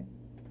 Okay.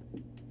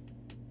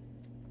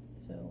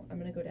 So I'm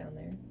gonna go down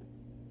there.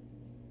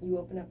 You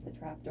open up the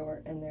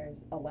trapdoor and there's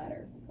a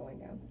ladder going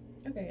down.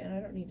 Okay, and I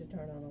don't need to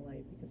turn on a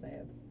light because I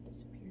have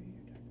superior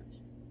dark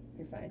vision.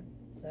 You're fine.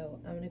 So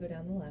I'm gonna go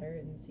down the ladder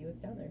and see what's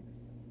down there.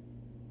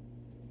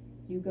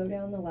 You go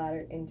down the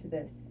ladder into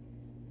this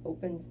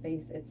open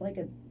space. It's like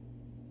a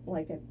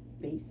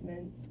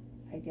basement,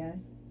 I guess.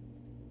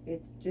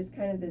 It's just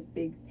kind of this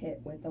big pit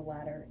with the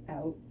ladder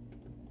out,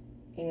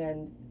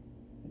 and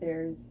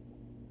there's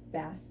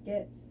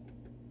baskets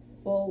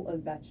full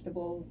of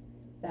vegetables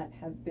that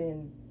have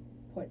been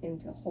put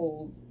into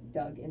holes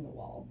dug in the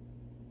wall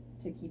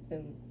to keep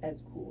them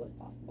as cool as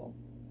possible.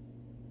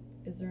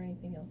 Is there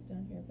anything else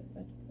down here but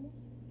vegetables?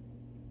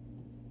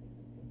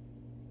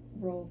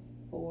 Roll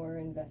for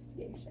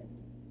investigation.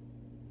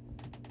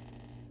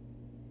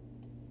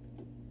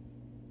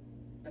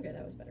 Okay,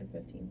 that was better.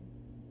 15.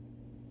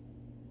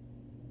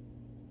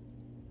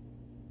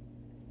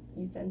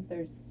 You sense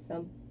there's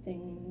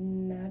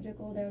something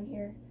magical down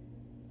here.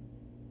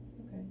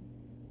 Okay.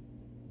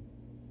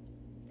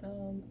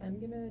 I'm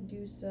gonna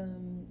do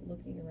some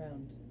looking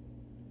around.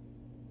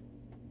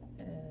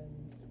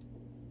 And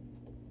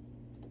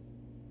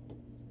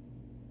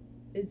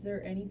is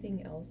there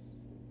anything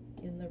else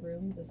in the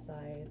room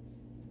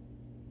besides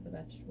the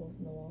vegetables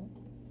in the wall?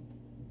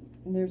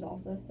 And there's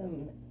also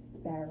some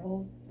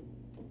barrels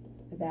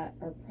that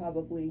are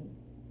probably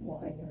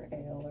wine or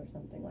ale or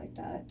something like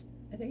that.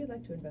 I think I'd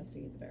like to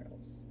investigate the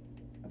barrels.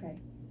 Okay.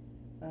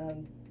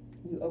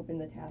 You open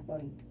the tap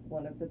on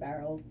one of the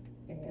barrels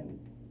and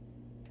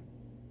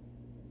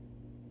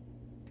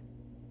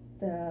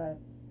the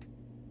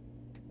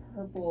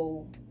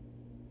purple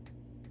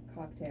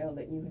cocktail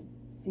that you had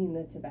seen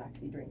the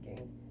tabaxi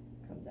drinking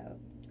comes out.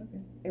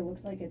 Okay. It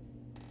looks like it's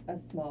a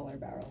smaller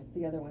barrel.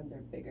 The other ones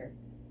are bigger.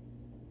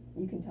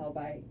 You can tell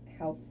by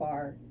how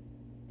far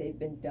they've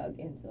been dug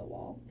into the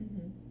wall.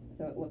 Mm-hmm.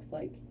 So it looks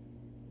like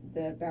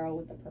the barrel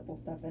with the purple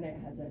stuff in it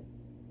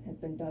has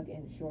been dug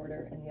in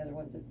shorter, and the other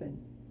ones have been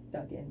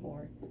dug in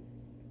more.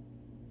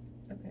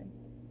 Okay.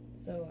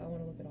 So I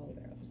want to look at all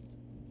the barrels.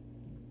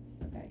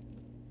 Okay.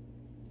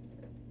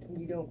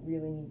 You don't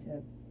really need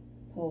to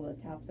pull the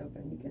taps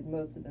open because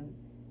most of them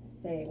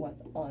say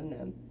what's on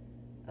them.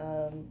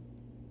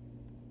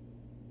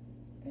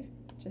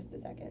 Just a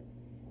second.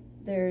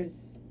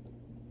 There's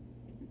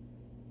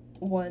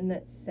one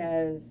that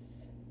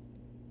says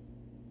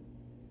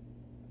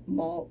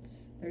malt,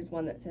 there's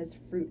one that says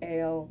fruit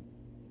ale,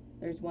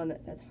 there's one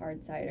that says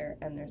hard cider,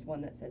 and there's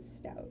one that says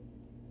stout.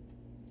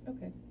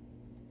 Okay.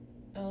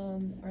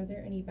 Are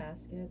there any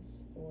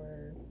baskets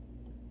or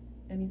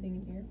anything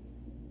in here?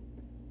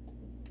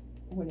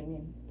 What do you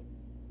mean?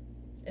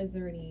 Is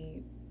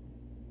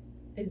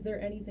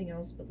there anything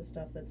else but the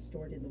stuff that's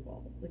stored in the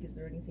wall? Like, is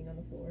there anything on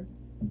the floor?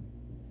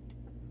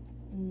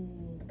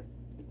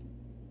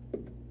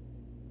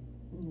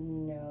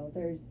 No,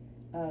 there's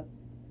a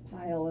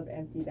pile of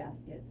empty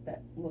baskets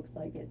that looks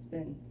like it's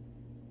been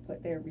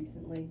put there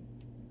recently.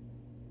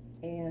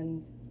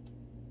 And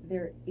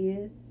there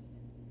is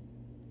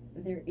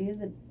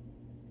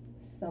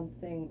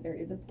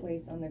a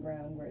place on the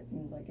ground where it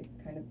seems like it's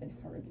kind of been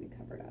hurriedly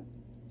covered up.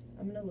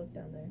 I'm gonna look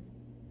down there.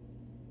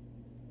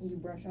 You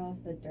brush off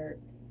the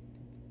dirt,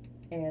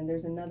 and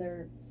there's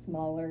another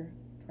smaller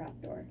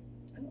trapdoor.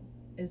 Oh.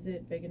 Is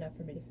it big enough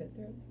for me to fit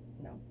through?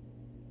 No.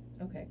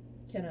 Okay.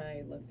 Can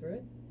I look through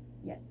it?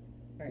 Yes.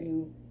 All right.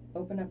 You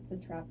open up the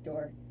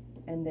trapdoor,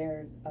 and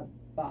there's a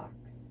box.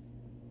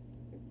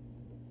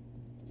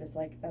 Just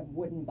like a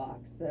wooden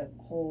box. The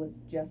hole is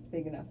just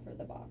big enough for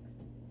the box.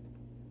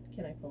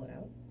 Can I pull it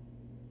out?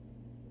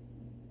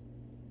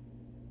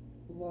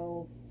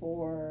 Roll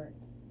for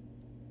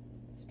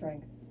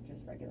strength,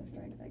 just regular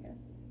strength, I guess.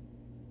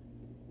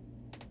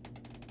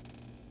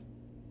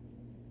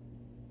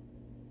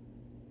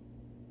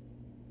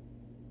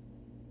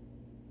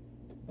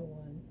 A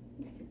 1.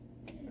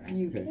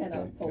 You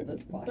cannot pull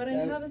this box But I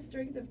out. have a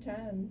strength of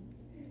 10.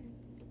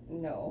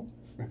 No.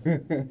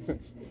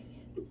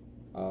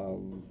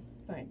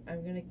 Fine.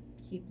 I'm gonna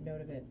keep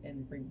note of it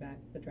and bring back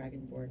the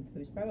dragonborn,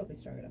 who's probably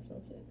strong enough to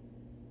lift it.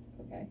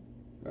 Okay.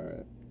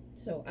 Alright.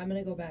 So I'm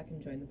gonna go back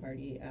and join the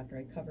party after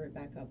I cover it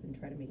back up and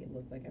try to make it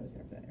look like I was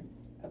gonna fit there.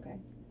 Okay.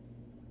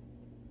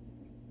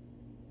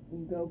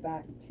 You go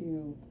back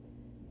to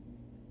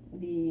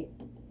the,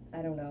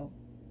 I don't know,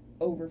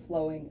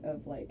 overflowing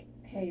of like,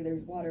 hey,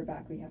 there's water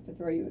back, we have to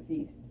throw you a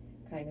feast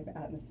kind of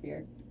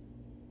atmosphere.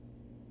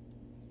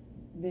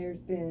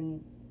 There's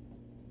been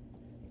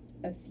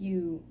a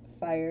few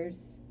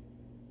fires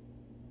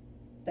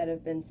that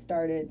have been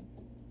started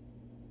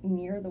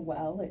near the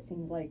well. It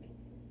seems like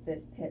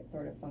this pit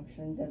sort of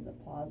functions as a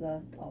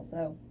plaza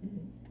also,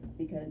 Mm-hmm.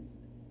 because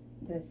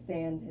the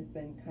sand has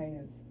been kind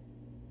of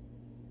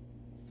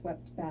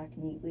swept back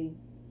neatly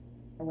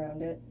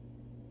around it.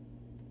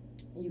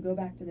 You go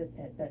back to this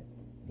pit that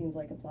seems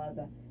like a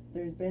plaza.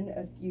 There's been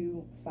a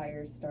few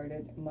fires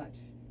started, much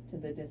to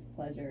the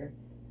displeasure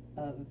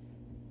of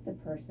the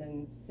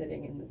person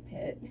sitting in the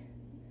pit.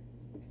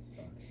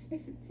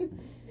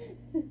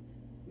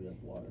 We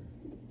have water.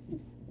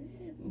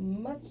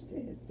 Much to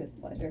his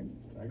displeasure.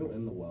 Can I go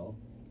in the well?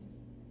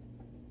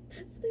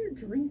 That's their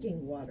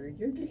drinking water.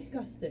 You're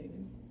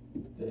disgusting.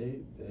 They're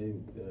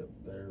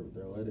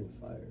lighting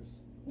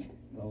fires.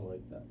 I don't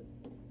like that.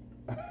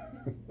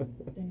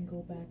 Then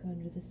go back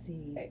under the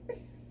sea.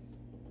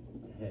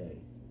 Hey,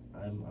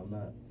 I'm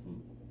not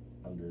from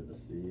under the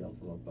sea. I'm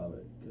from above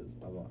it because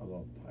I'm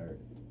a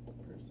pirate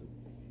person.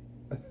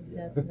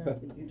 That's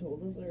not what you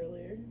told us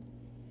earlier.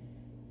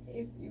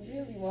 If you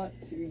really want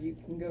to, you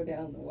can go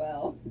down the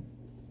well.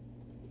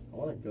 I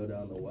want to go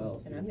down the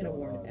well. And I'm going to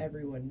warn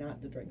everyone not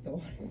to drink the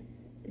water.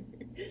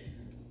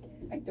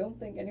 I don't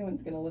think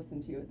anyone's going to listen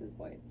to you at this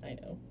point. I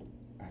know.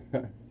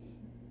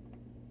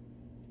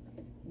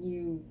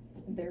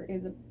 There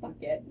is a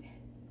bucket.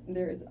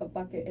 There's a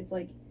bucket. It's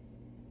like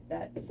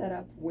that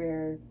setup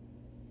where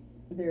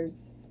there's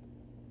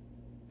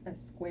a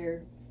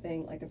square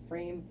thing, like a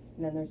frame,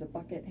 and then there's a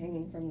bucket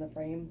hanging from the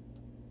frame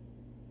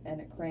and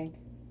a crank.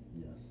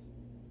 Yes.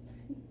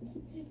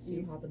 So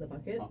you hop in the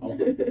bucket? I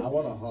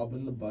want to hop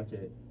in the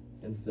bucket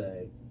and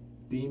say,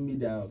 beam me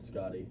down,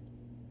 Scotty.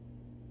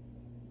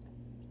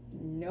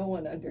 No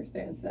one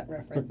understands that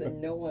reference,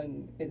 and no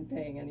one is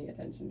paying any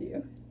attention to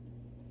you.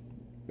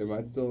 Am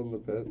I still in the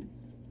pit?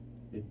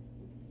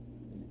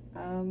 I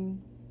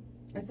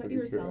thought Pretty you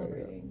were sure I am.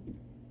 celebrating.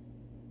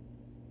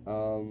 I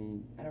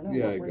don't know.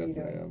 Yeah, What I were you guess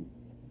I doing? am.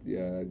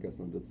 Yeah, I guess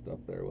I'm just up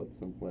there with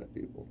some plant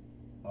people.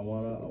 I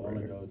wanna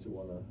go to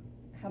one of.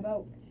 How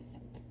about,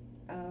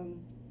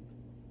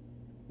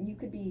 you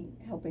could be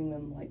helping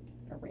them, like,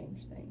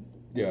 arrange things.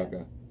 I Yeah, guess.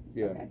 okay.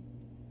 Yeah. Okay,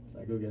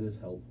 I go get his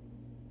help.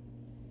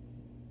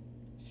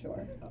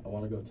 sure. I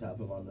want to go tap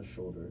him on the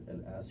shoulder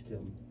and ask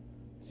him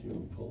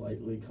to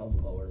politely come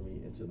lower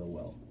me into the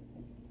well.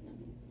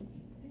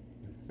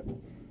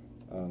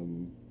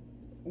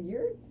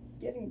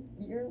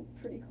 You're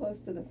pretty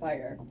close to the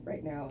fire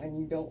right now, and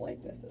you don't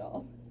like this at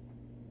all.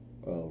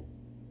 Well,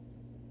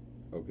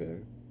 okay.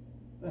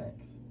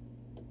 Thanks.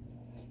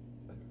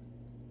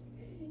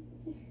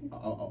 I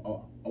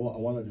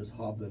want to just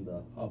hop in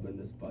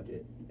this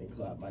bucket and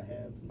clap my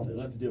hands and say,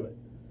 "Let's do it."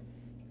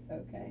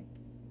 Okay.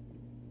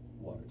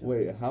 Water time.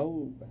 Wait,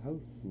 how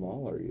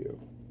small are you?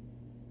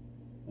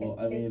 Well,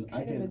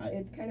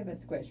 It's kind of a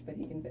squish, but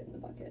he can fit in the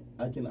bucket.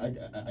 I can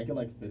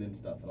like fit in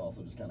stuff and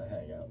also just kind of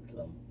hang out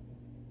because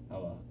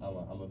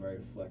I'm a very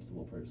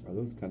flexible person. Are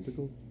those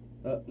tentacles?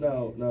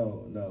 No.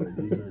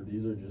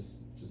 These are just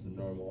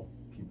normal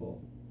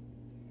people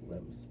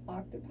limbs.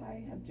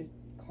 Octopi have just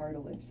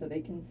cartilage, so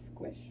they can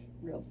squish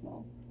real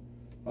small.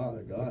 Oh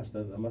my gosh,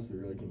 that must be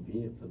really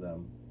convenient for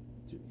them.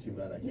 Too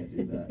bad I can't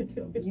do that. 'Cause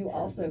I'm just You a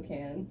also person.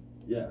 can.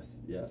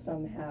 Yes.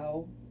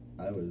 Somehow.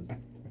 I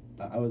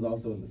was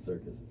also in the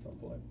circus at some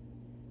point.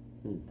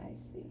 I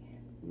see.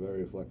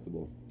 Very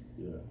flexible.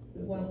 Yeah.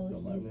 While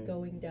don't mind he's me.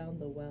 going down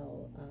the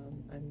well,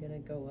 I'm going to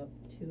go up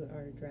to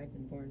our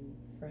dragonborn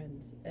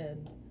friends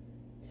and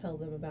tell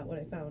them about what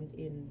I found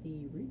in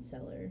the root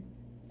cellar.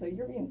 So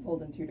you're being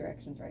pulled in two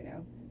directions right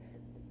now.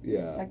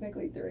 Yeah.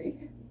 Technically three.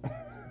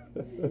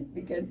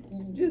 Because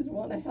you just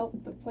want to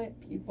help the plant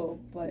people,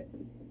 but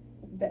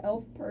the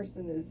elf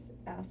person is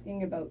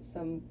asking about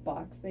some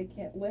box they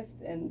can't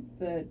lift, and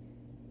the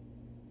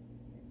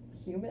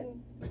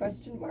human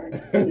is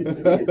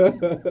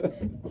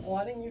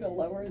wanting you to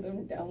lower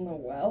them down the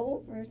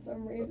well for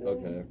some reason.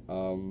 Okay.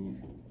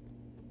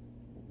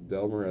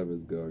 Delmarev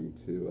is going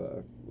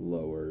to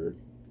lower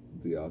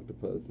the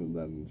octopus and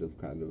then just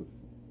kind of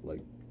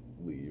like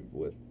leave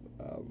with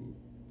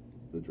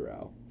the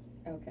drow.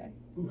 Okay.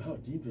 Ooh, how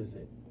deep is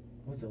it?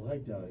 What's it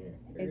like down here?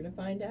 You're going to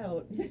find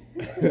out.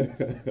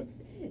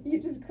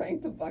 You just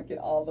crank the bucket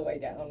all the way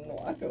down and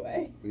walk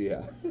away.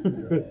 Yeah.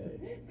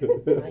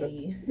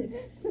 Bye.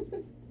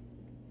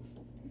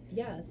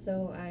 Yeah,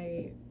 so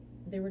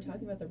they were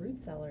talking about the root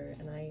cellar,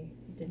 and I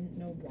didn't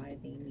know why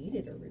they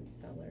needed a root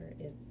cellar.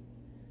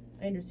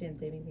 I understand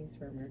saving things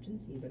for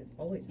emergency, but it's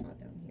always hot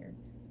down here.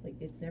 Like,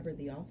 it's never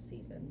the off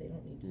season. They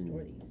don't need to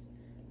store these.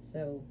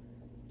 So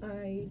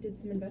I did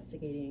some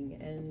investigating,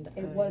 and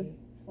It was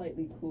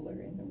slightly cooler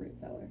in the root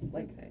cellar.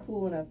 Like, Okay.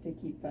 cool enough to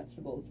keep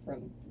vegetables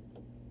from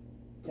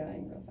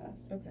dying real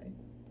fast. Okay.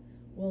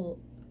 Well,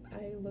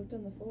 I looked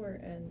on the floor,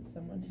 and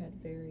someone had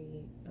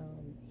very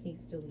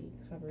hastily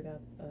covered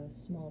up a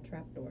small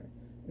trapdoor.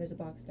 There's a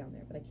box down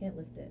there, but I can't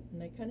lift it.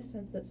 And I kind of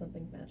sense that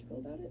something's magical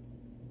about it.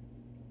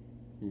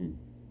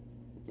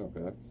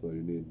 Okay, so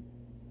you need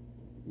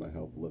my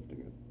help lifting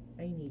it.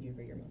 I need you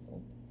for your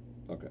muscle.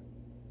 Okay,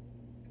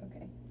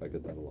 Okay. I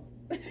get that a lot.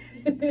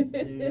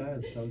 Hey, you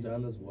guys, come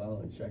down this well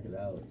and check it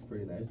out. It's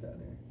pretty nice down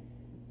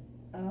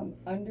here.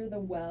 Under the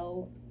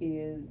well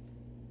is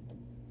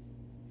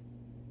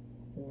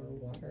Or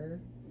water.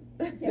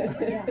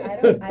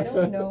 Yeah, I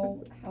don't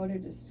know how to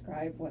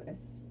describe what a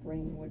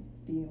spring would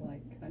be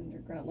like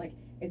underground. Like,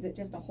 is it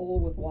just a hole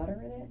with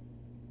water in it?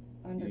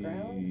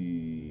 Underground?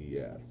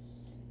 Yes.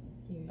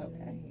 Usually,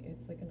 Okay.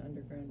 it's like an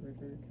underground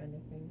river kind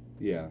of thing.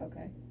 Yeah.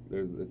 Okay.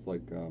 It's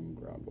like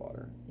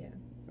groundwater. Yeah.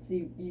 So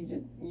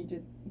you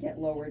just get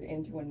lowered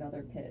into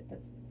another pit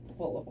that's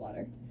full of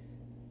water.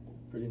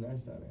 Pretty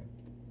nice down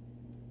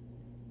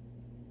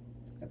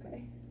there.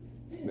 Okay.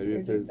 Maybe You're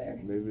if just there's there.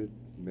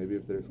 maybe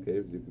if there's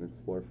caves, you can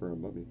explore for a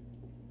mummy.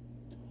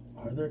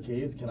 Are there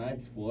caves? Can I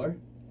explore?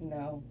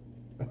 No.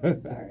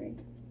 Sorry.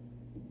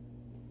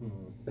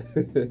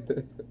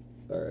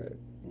 All right.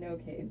 No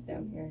caves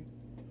down here.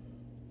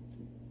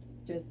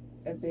 Just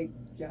a big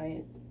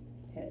giant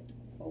pit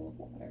full of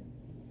water.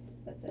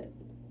 That's it.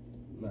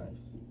 Nice.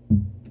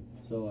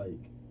 So like,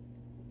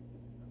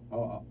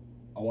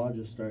 I want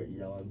to just start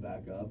yelling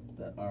back up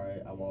that all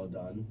right, I'm all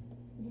done.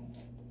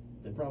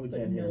 They probably But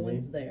can't no hear me.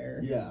 one's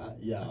there. Yeah,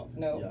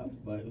 No. yeah,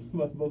 but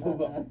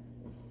Uh-uh.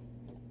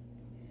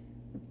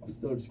 I'm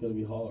still just gonna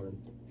be hollering.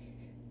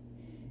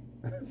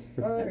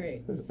 All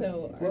right.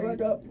 So Go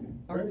back up.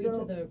 are Ready we to to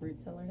go? the root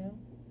cellar now?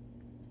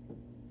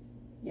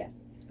 Yes,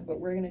 but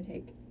we're gonna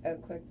take a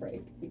quick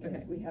break because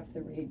Okay. we have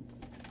to read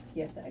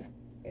PSA.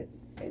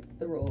 It's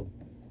the rules.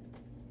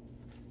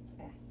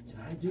 Can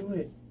I do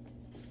it?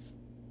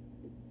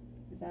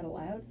 Is that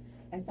allowed?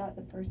 I thought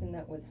the person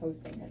that was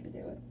hosting had to do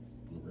it.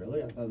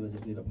 Really? I thought they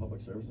just need a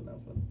public service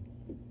announcement.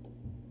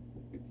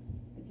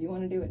 If you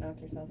want to do it, knock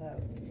yourself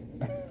out.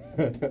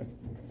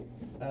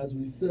 As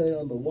we say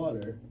on the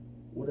water,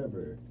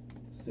 whatever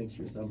sinks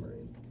your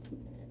submarine.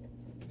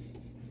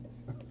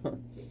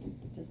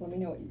 Just let me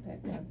know what you pick.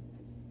 Yeah.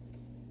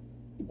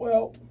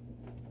 Well,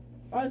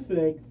 I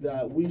think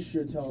that we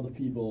should tell the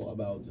people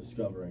about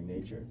discovering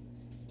nature,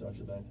 don't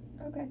you think?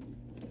 Okay.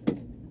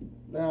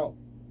 Now,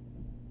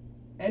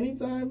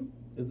 anytime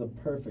is a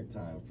perfect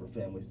time for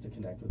families to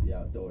connect with the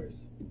outdoors.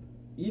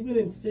 Even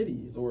in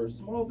cities or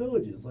small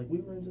villages like we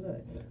were in today,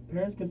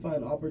 parents can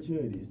find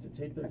opportunities to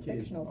take their A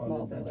kids fictional on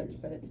small adventures.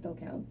 village, but it still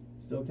counts.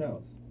 Still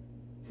counts.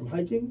 From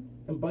hiking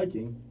and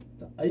biking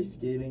to ice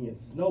skating and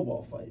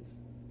snowball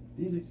fights,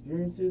 these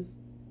experiences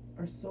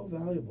are so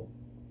valuable.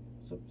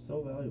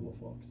 So valuable,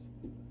 folks.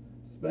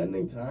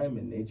 Spending time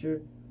in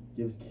nature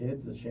gives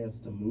kids a chance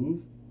to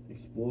move,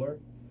 explore,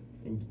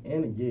 and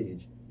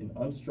engage in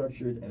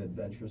unstructured and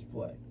adventurous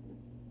play.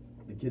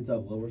 The kids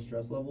have lower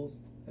stress levels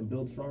and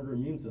build stronger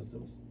immune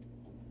systems.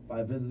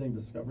 By visiting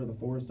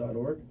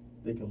discovertheforest.org,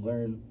 they can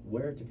learn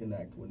where to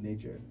connect with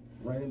nature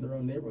right in their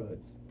own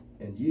neighborhoods.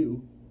 And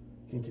you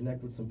can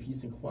connect with some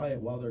peace and quiet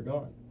while they're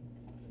gone.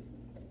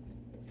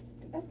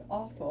 That's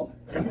awful.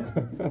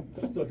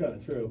 Still kind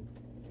of true.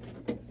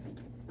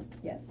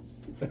 Yes.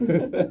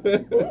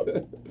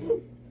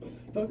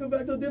 Don't come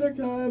back till dinner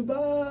time.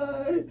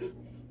 Bye.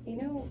 You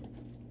know,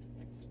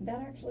 that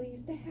actually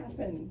used to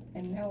happen,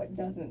 and now it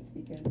doesn't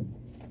because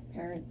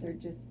parents are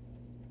just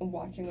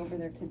watching over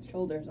their kids'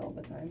 shoulders all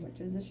the time, which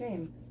is a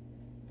shame.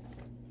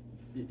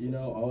 You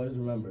know, always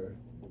remember,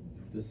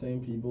 the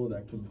same people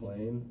that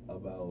complain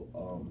about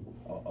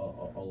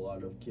a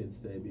lot of kids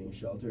today being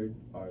sheltered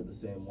are the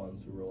same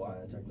ones who rely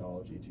on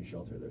technology to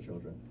shelter their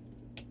children.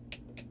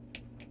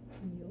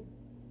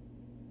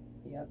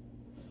 Yep.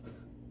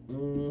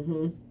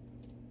 Mm-hmm.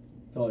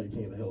 To all you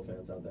King of the Hill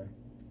fans out there.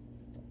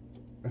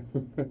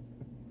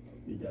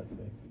 You got to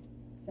me.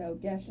 So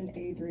Gesh and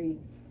Adri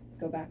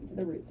go back to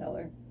the root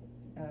cellar.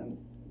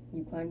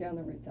 You climb down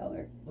the root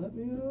cellar. Let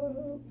me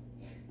up.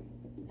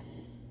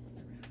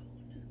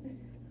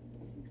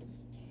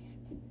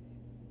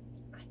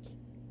 I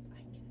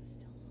can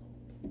still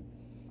hope.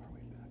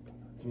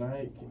 Can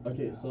I?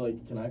 Okay, so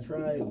like, can I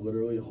try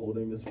literally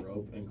holding this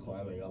rope and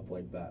climbing up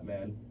like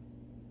Batman?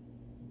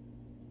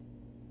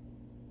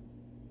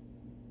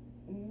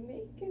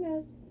 Make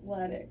an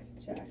athletics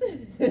check.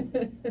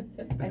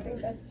 I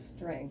think that's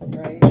strength,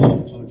 right?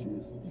 Oh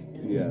jeez.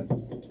 Yes.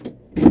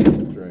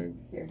 Strength.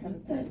 Here, have a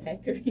What the pen.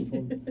 heck are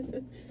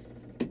you?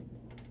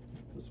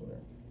 This one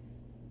here.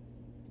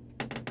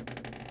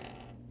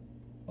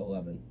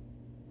 11.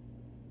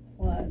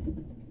 Plus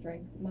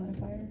strength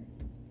modifier.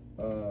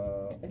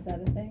 Is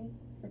that a thing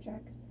for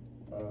checks?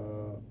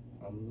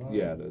 I'm not.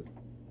 Yeah, it is.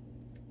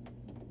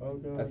 Oh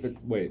gosh.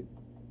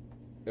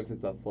 If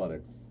it's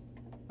athletics,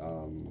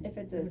 If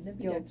it's a Wouldn't it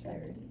be skill check.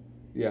 dexterity?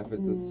 yeah, if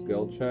it's a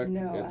skill check,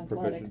 No, it's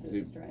athletics proficiency.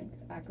 is strength.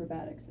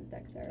 Acrobatics is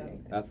dexterity.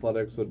 Okay.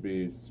 Athletics would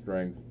be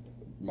strength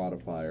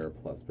modifier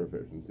plus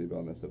proficiency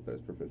bonus if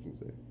there's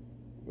proficiency,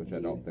 which Do I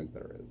don't you- think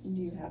there is. Do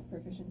you have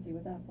proficiency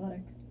with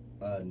athletics?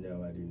 No,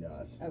 I do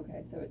not.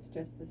 Okay, so it's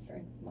just the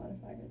strength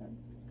modifier then.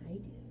 I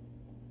do.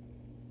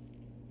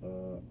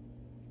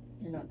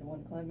 You're not the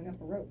one climbing up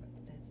a rope.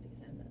 That's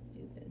because I'm not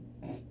stupid.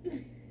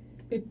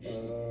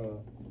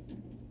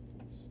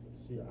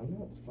 See, I'm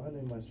not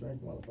finding my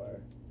strength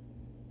modifier.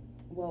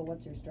 Well,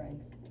 what's your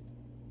strength?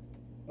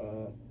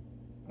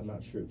 I'm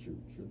not sure.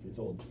 Truth be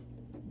told.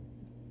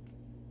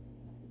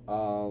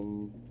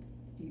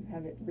 Do you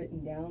have it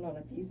written down on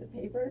a piece of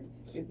paper?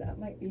 Because that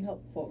might be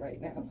helpful right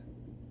now.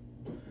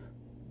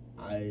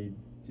 I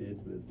did,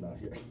 but it's not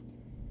here.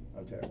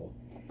 I'm terrible.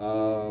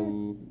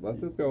 Let's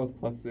just go with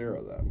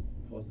 +0 then.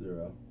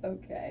 +0.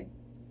 Okay.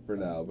 For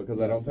now, because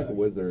Yeah, I don't think facts.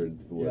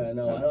 wizards would Yeah,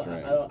 no, have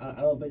strength.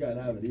 I don't think I'd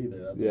have it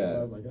either. That's Yeah. why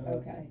I was like,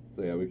 Okay.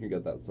 So yeah, we can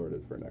get that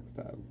sorted for next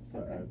time.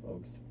 Sorry, Okay.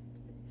 folks.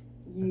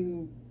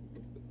 You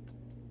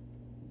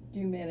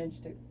do manage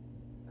to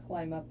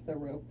climb up the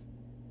rope,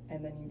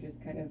 and then you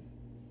just kind of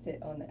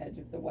sit on the edge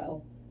of the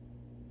well,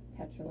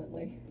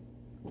 petulantly.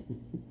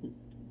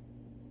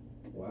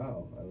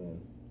 Wow, I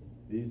mean,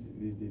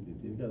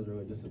 these guys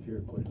really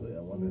disappeared quickly. I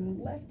wonder.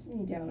 You left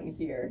me down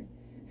here.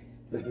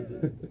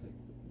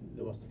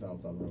 They must have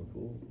found something real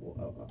cool.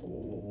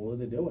 What are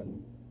they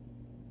doing?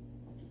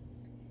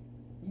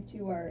 You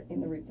two are in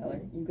the root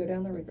cellar. You go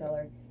down the root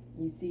cellar.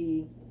 You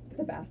see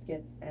the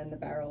baskets and the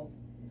barrels.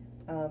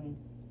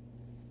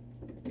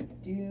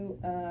 Do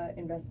a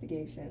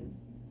investigation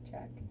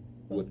check.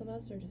 Both of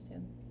us or just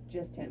him?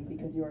 Just him,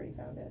 because you already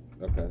found it.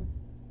 Okay.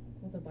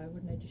 Well, then why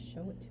wouldn't I just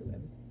show it to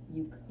him?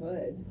 You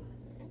could.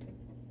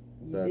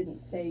 You That's- didn't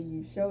say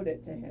you showed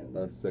it to him.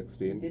 That's You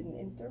 16. didn't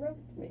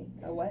interrupt me.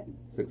 A what?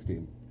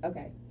 16.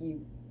 Okay,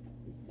 you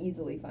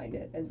easily find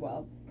it as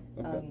well.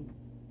 Okay.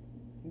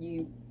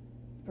 You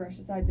brush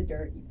aside the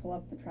dirt, you pull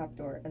up the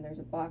trapdoor, and there's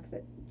a box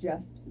that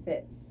just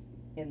fits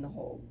in the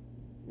hole.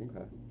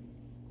 Okay.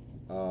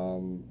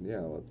 Yeah,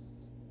 let's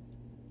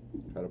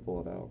try to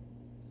pull it out.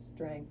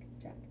 Strength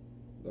check.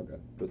 Okay.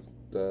 Just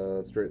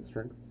straight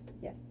strength?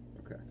 Yes.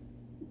 Okay.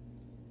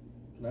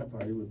 Can I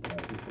party with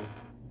black people?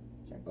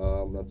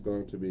 That's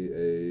going to be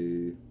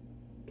a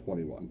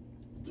 21.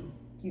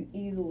 You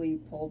easily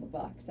pull the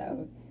box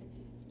out.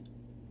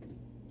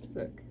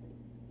 Sick.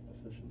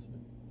 Efficiency.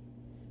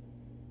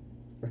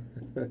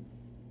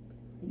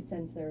 You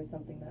sense there is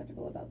something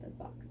magical about this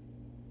box.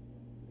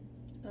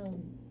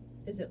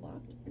 Is it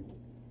locked?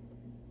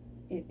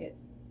 It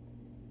is.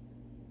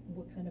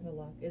 What kind of a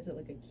lock? Is it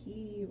like a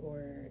key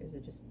or is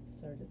it just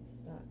sort of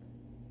stuck?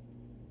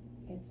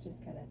 It's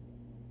just kind of.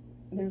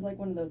 There's like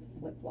one of those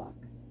flip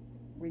locks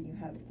where you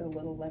have the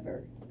little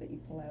lever that you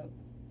pull out.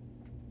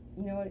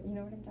 You know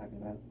what I'm talking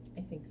about?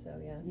 I think so,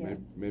 yeah. Yeah.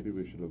 Maybe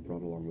we should have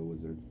brought along the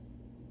wizard.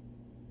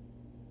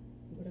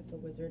 What if the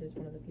wizard is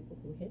one of the people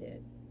who hid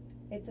it?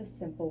 It's a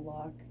simple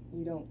lock.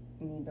 You don't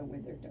need the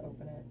wizard to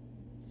open it.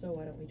 So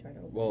why don't we try to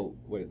open Well,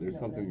 wait, there's No,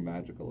 something no.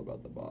 magical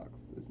about the box,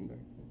 isn't there?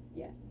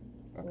 Yes.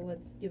 it? Okay. Well,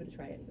 let's give it a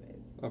try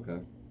anyways. Okay.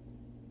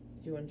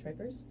 Do you want to try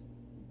first?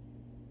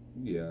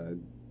 Yeah, I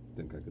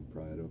think I could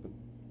pry it open.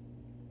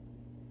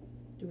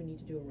 Do we need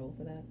to do a roll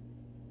for that?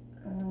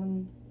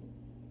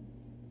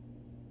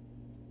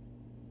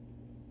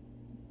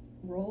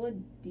 Roll a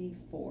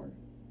d4.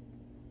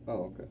 Oh,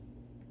 okay.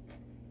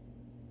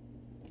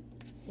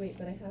 Wait,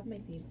 but I have my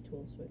thieves'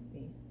 tools with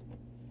me.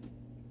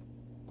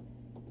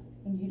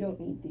 You don't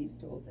need thieves'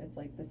 tools. It's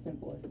like the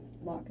simplest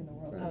lock in the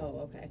world. Right.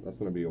 Oh, okay. That's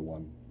going to be a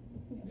 1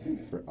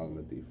 on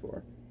the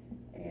D4.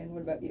 And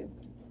what about you?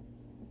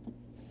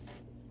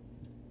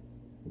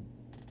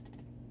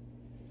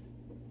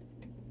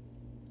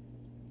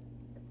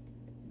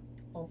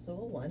 Also a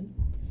 1.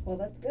 Well,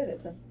 that's good.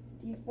 It's a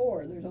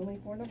d4. There's only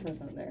 4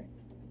 numbers on there.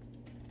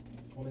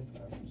 25%.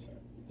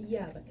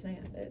 Yeah, but can I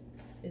add it?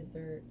 Is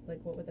there, like,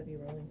 what would that be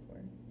rolling for?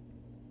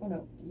 Oh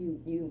no,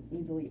 you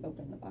easily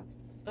open the box.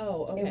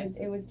 Oh, okay.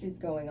 It was just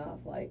going off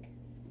like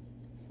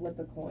flip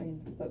a coin,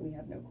 but we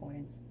have no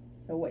coins.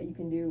 So what you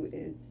can do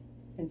is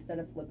instead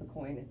of flip a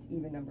coin, it's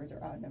even numbers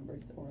or odd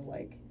numbers or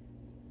like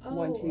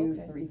 1, 2,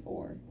 okay. 3,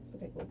 4.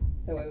 Okay, cool.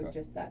 So it was Okay.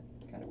 just that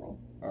kind of roll.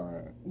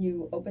 Alright.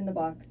 You open the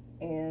box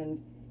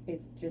and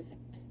it's just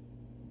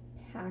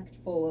packed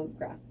full of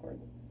grasp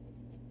cords.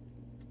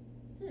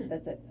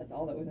 That's it. That's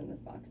all that was in this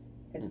box.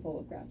 It's full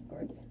of grasp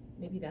cords.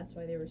 Maybe that's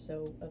why they were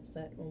so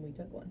upset when we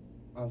took one.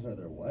 I'm sorry,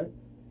 they're what?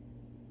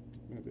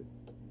 Maybe.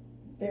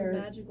 They're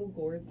They're- magical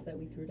gourds that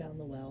we threw down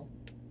the well,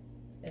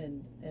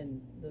 and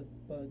the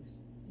bugs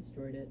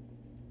destroyed it.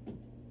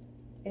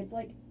 It's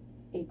like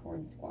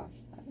acorn squash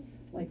size,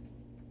 like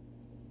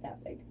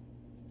that big.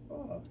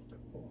 Oh,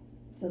 cool.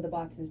 So the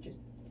box is just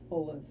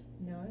full of.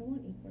 Now I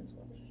want acorn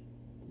squash.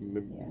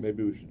 Yeah.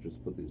 Maybe we should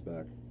just put these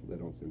back. They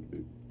don't seem to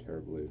be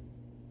terribly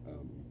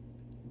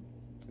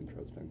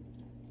interesting.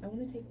 I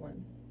want to take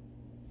one.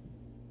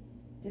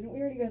 Didn't we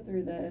already go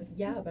through this?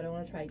 Yeah, but I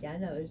want to try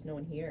again now there's no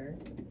one here.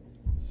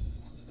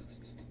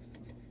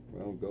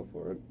 Well, go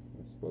for it,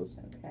 I suppose.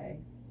 Okay.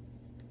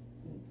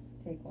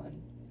 Take one.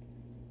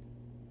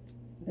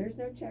 There's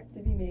no check to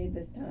be made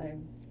this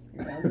time.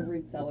 You're down the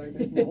root cellar.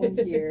 There's no one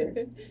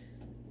here.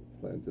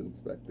 Plant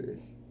inspector.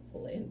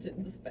 Plant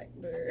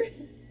inspector.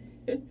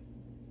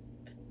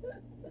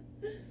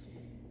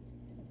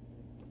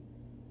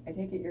 I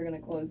take it you're gonna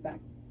close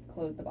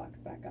the box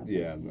back up.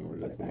 Yeah, and then we're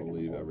Put just it back gonna in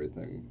the leave hole.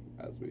 everything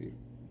as we.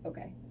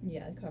 Okay.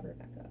 Yeah, cover it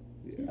back up.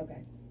 Yeah.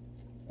 Okay.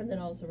 And then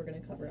also we're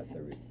gonna cover up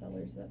the root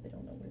cellar so that they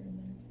don't know we're in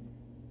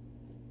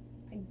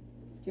there.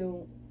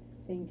 Don't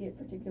think it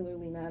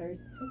particularly matters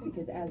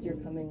because as you're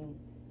coming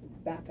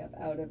back up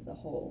out of the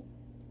hole,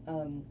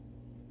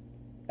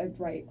 a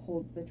Drite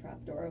holds the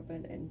trapdoor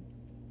open and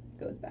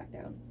goes back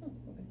down. Oh,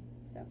 okay.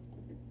 So,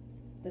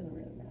 doesn't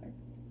really matter.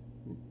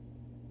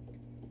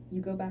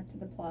 You go back to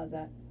the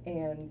plaza,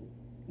 and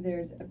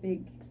there's a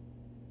big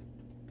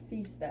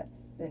feast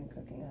that's been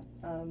cooking up.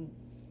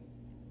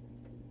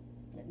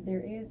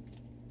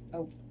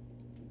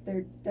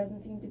 There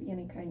doesn't seem to be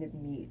any kind of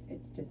meat.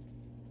 It's just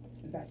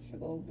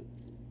vegetables.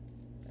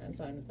 I'm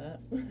fine with that.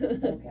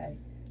 Okay.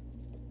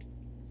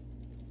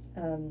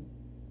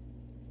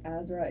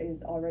 Asra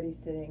is already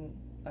sitting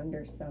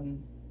under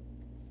some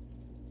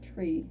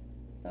tree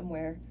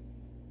somewhere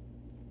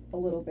a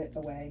little bit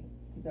away.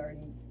 He's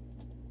already...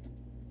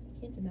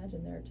 Can't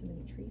imagine there are too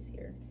many trees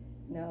here.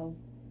 No,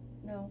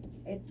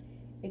 it's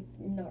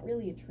not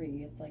really a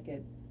tree. It's like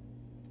a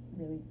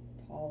really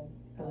tall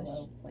Bush?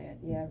 aloe plant.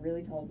 Yeah,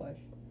 really tall bush.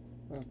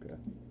 Okay.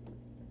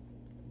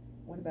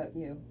 What about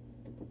you?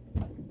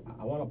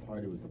 I want to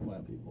party with the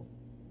plant people.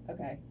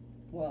 Okay,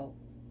 well,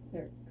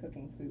 they're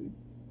cooking food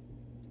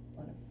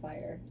on a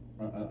fire.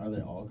 Are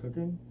they all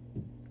cooking?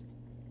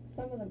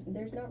 Some of them,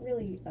 there's not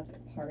really a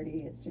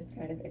party. It's just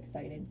kind of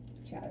excited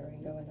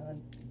chattering going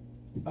on.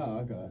 Oh,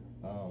 okay.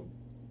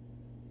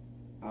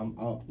 I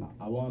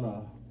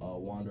wanna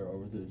wander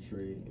over to the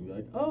tree and be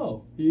like,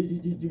 oh,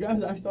 you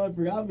guys actually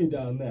forgot me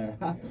down there.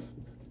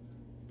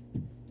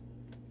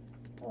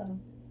 Hello.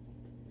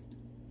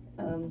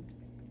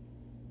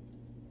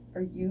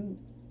 Are you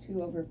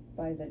two over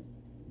by the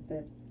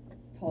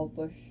tall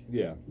bush?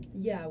 Yeah.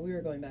 Yeah, we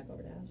were going back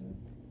over to Asra.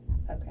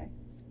 Okay.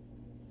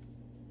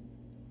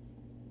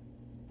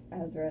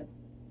 Azra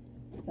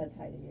says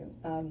hi to you.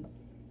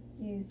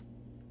 He's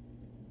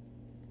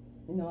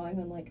gnawing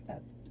on like a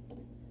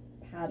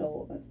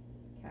paddle of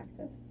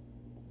cactus.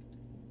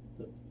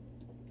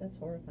 That's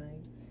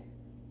horrifying.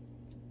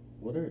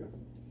 What are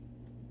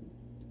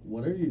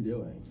you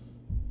doing?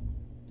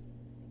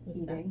 Was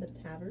Eating. that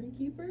the tavern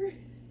keeper?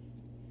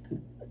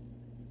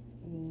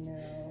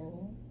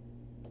 No.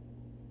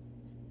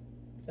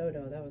 Oh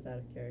no, that was out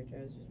of character.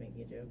 I was just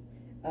making a joke.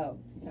 Oh,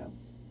 no.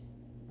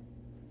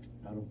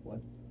 Out of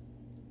what?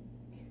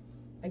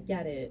 I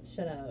get it.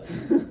 Shut up.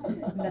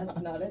 That's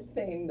not a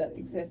thing that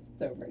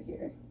exists over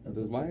here.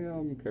 Does my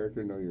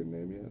character know your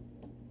name yet?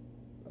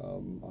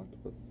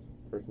 Octopus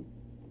person?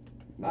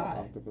 Not I-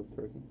 octopus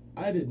person?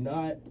 I did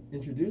not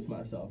introduce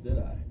myself, did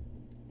I?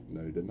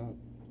 No, you did not.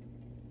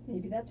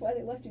 Maybe that's why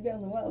they left you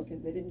down the well,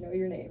 because they didn't know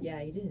your name.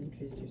 Yeah, you didn't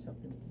introduce yourself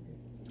to me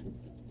either.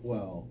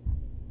 Well,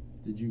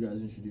 did you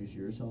guys introduce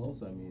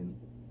yourselves? I mean,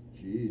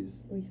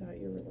 jeez. We thought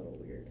you were a little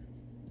weird.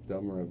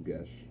 Delmer of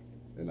Gesh,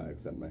 and I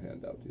extend my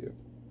hand out to you.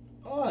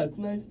 Oh, it's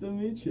nice to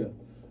meet you.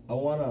 I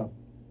wanna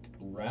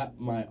wrap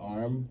my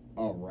arm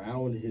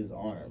around his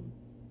arm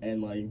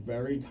and like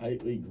very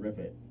tightly grip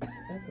it.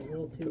 That's a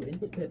little too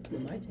intimate for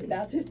my taste.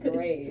 That's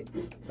great.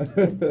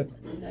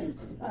 Nice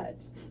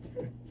touch.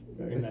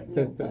 Very nice.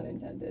 No pun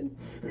intended.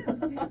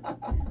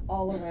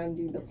 All around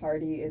you, the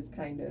party is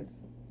the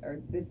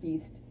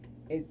feast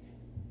is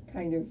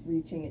kind of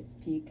reaching its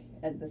peak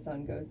as the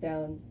sun goes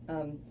down.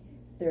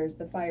 There's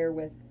the fire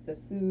with the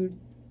food.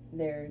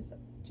 There's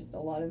just a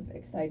lot of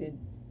excited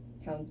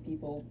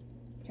townspeople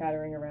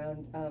chattering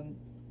around.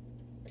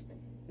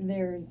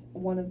 There's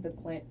one of the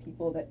plant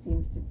people that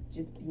seems to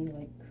just be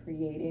like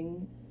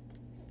creating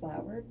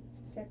flower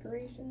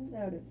decorations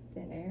out of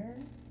thin air.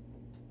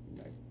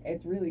 Nice.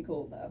 It's really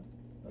cool though.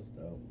 That's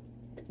dope.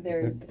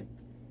 There's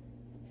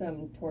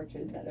some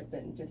torches that have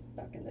been just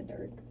stuck in the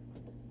dirt.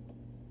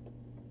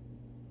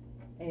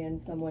 And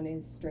someone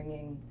is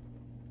stringing,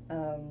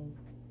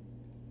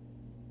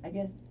 I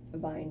guess,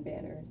 vine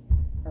banners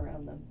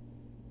around them.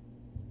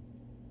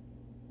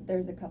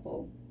 There's a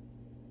couple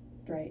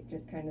Drake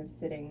just kind of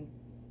sitting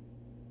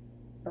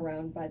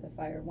around by the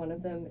fire. One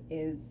of them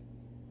is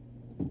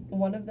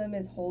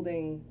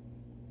holding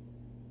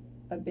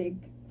a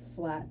big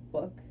flat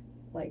book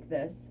like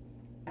this.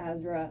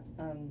 Asra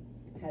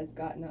has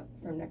gotten up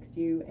from next to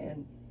you,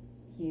 and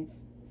he's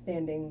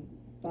standing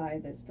by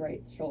this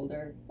Dright's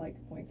shoulder, like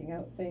pointing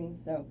out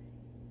things. So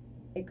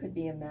it could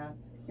be a map.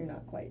 You're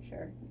not quite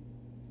sure.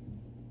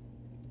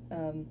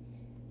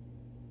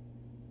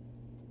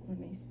 Let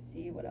me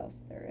see what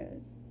else there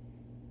is.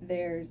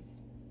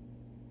 There's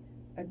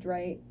a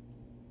Dright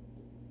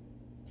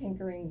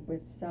tinkering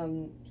with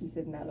some piece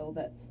of metal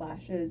that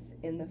flashes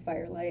in the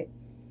firelight.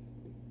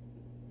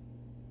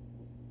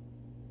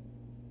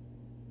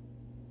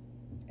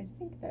 I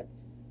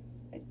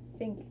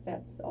think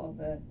that's all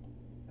the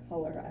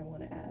color I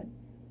want to add.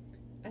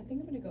 I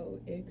think I'm gonna go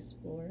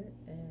explore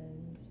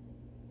and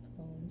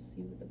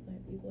see what the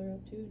plant people are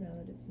up to. Now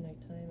that it's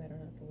nighttime, I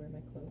don't have to wear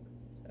my cloak,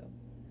 so.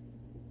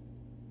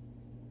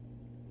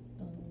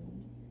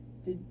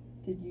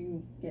 Did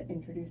you get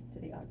introduced to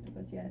the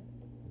octopus yet?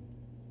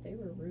 They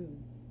were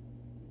rude.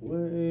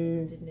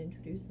 Wait. Didn't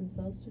introduce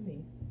themselves to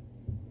me.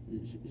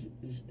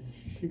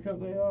 She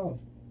cut me off.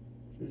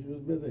 She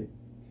was busy.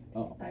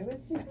 Oh. I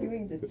was just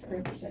doing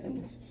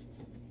description.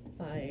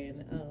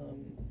 Fine.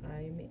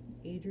 I'm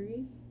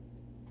Adri.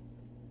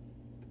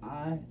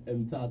 I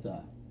am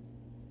Tata.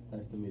 It's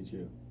nice to meet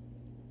you.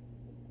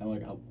 And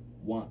like, I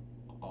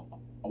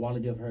I want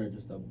to give her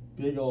just a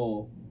big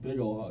ol'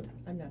 hug.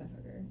 I'm not a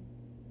hugger.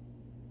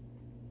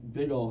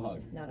 Big ol'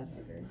 hug. Not a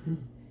hugger.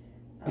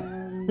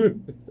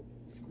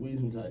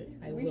 Squeezing tight.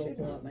 I We will should-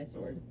 pull out my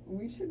sword.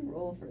 We should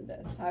roll for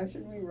this. How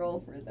should we roll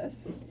for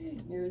this?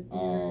 You're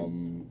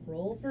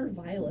Roll for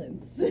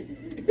violence.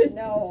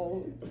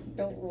 no,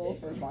 don't roll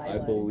for I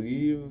violence.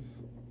 believe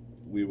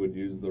we would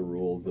use the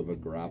rules of a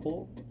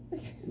grapple,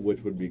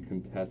 which would be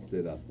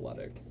contested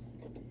athletics.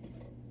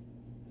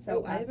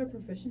 So I have a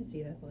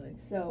proficiency in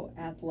athletics. So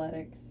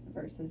athletics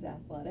versus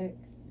athletics.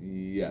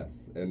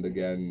 Yes, and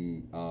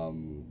again,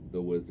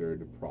 the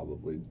wizard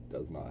probably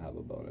does not have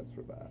a bonus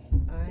for that.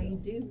 I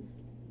do.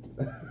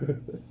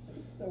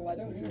 So why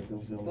don't Okay, we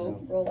don't film it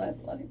both now. roll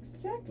athletics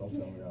checks? Don't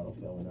film it out. Don't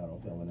film it out.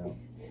 Don't film it out.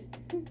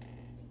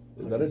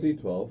 Is that a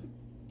D12?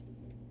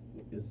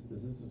 Is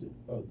this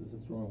oh, this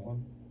is drawing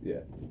one? Yeah.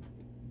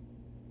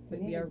 But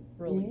You we need are a-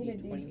 rolling You need a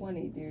D20.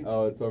 D20, dude.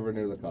 Oh, it's over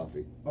near the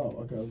coffee. Oh,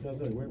 okay. I was gonna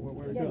say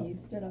where'd it Yeah, go? you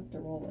stood up to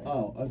roll it.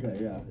 Oh, okay.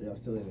 Yeah.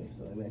 Silly me.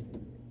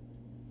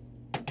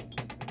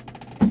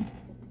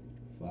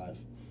 5.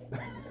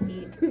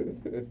 8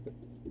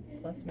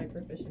 plus my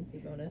proficiency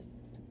bonus.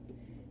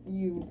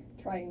 You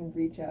try and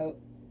reach out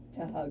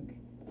to hug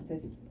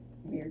this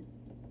weird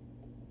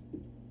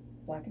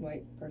black and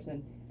white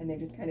person, and they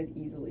just kind of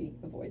easily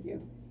avoid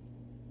you.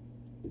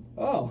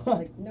 Oh.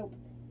 Like, nope.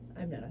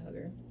 I'm not a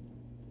hugger.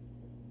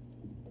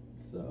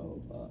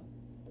 So,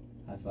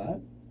 high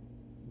five?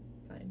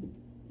 Fine.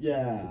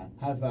 Yeah,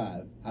 high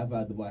five. High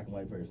five the black and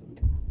white person.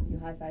 You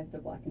high five the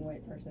black and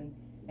white person,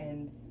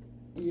 and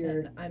you're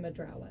And I'm a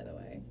drow, by the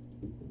way.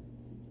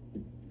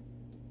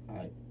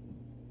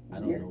 I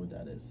don't know what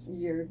that is.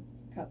 your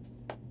cups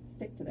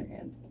stick to their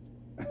hand.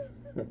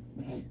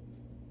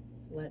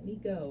 Let me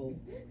go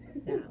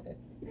now.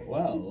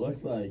 Well,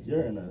 looks like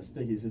you're in a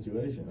sticky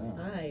situation,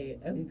 huh? I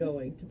am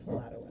going to pull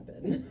out a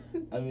weapon.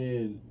 I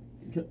mean,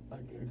 You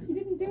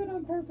didn't do it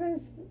on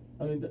purpose.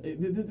 I mean,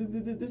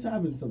 this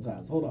happens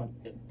sometimes. Hold on.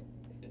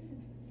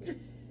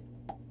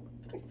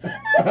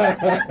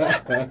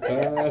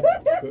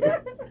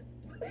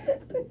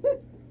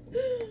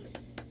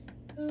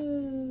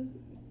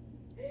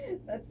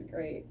 That's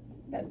great.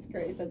 That's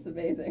great. That's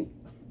amazing.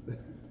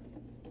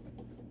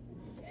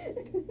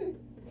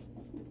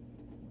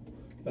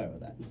 Sorry about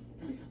that.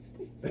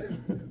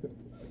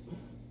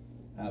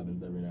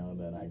 Happens every now and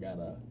then. I got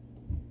a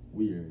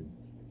weird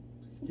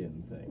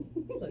skin thing.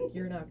 Look,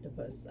 you're an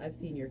octopus. I've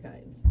seen your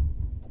kind.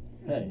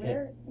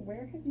 Hey,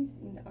 Where have you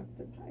seen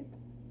octopi?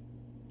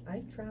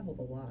 I've traveled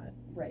a lot.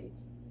 Right.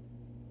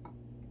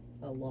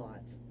 A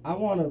lot. I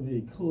want to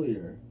be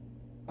clear.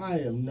 I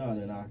am not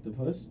an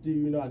octopus. Do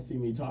you not see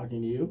me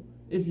talking to you?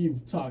 If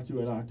you've talked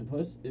to an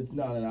octopus, it's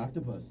not an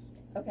octopus.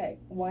 Okay,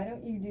 why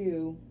don't you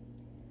do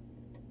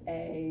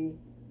a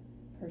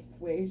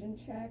persuasion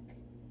check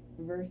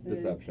versus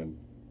Deception.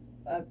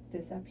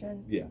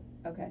 Deception? Yeah.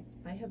 Okay.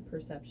 I have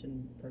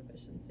perception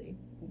proficiency.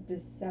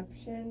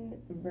 Deception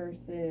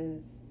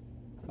versus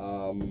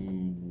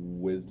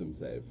Wisdom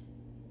save.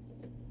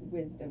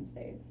 wisdom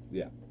save.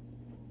 Yeah.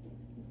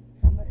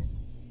 How much?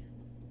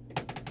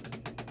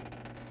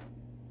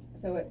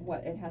 So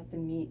it has to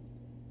meet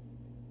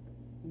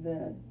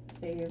the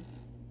save.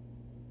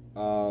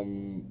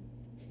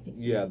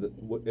 Yeah,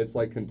 it's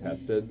like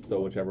contested, so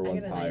whichever I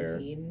one's got a higher.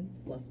 19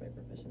 plus my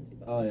proficiency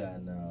bonus. Oh, yeah,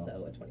 no.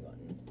 So a 21.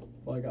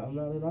 Like, I'm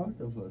not an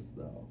octopus,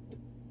 though.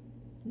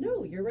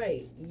 No, you're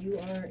right. You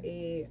are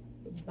a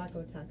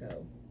Bako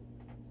Taco.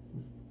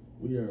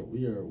 We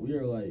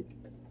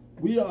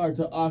are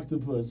to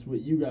octopus what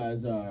you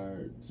guys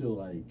are to,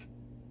 like,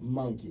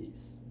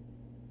 monkeys.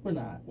 We're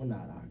not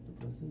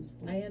octopuses.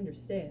 I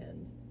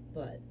understand,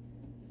 but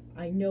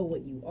I know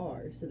what you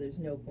are, so there's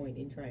no point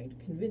in trying to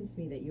convince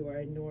me that you are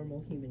a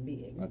normal human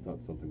being. I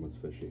thought something was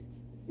fishy.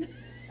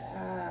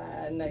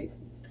 Ah, nice.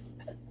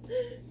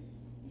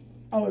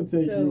 I would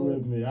take So- you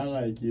with me. I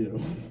like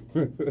you.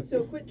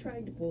 So quit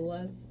trying to fool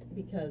us,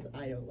 because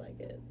I don't like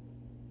it.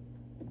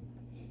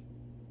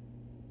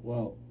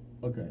 Well,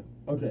 okay,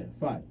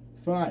 fine.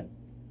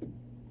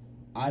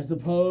 I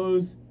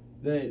suppose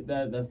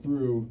that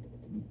through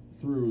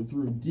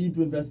deep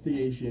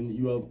investigation,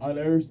 you have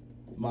unearthed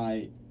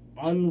my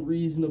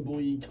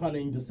unreasonably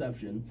cunning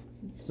deception.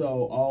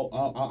 So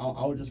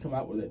I'll just come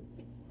out with it.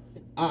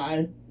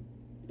 I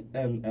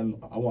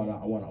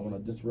wanna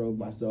disrobe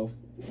myself.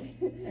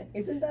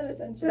 Isn't that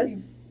essentially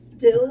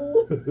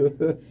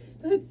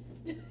That's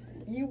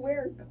you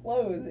wear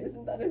clothes?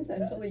 Isn't that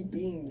essentially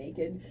being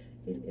naked?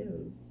 It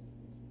is.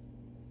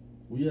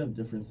 We have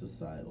different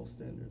societal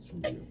standards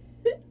from you.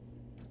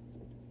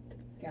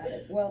 Got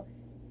it. Well,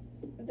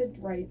 the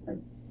Drite are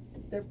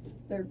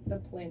they're the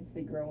plants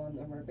they grow on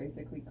them are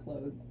basically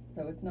clothes,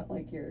 so it's not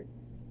like you're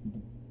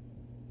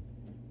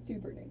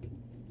super naked.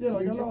 Yeah,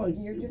 like you're I'm not like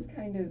you're just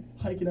kind of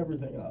hiking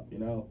everything up, you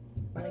know?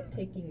 Like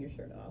taking your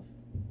shirt off.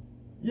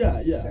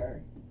 Yeah.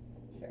 sure.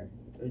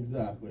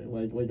 Exactly.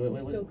 Like You're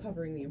still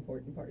covering the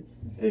important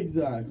parts.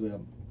 Exactly.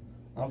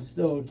 I'm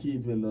still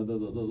keeping the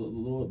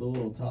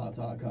little ta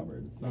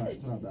covered.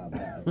 It's not that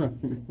bad.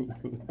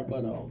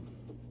 But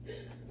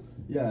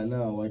Yeah,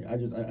 no, like I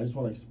just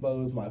want to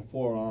expose my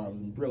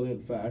forearms in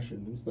brilliant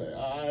fashion and say,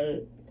 I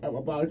am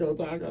a Baco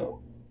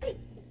Taco.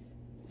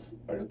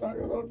 Baco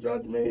Taco, don't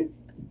judge me.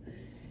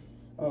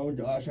 Oh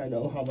gosh, I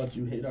know how much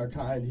you hate our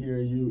kind here,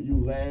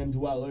 you land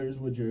dwellers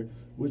with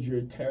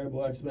your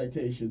terrible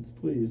expectations.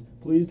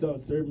 Please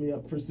don't serve me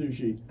up for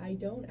sushi. I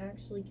don't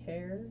actually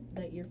care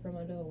that you're from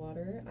under the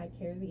water. I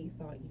care that you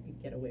thought you could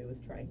get away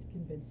with trying to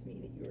convince me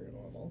that you were a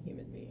normal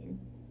human being.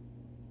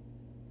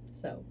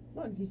 So, as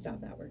long as you stop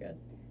that, we're good.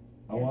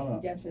 I wanna.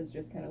 Gesha's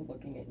just kind of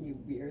looking at you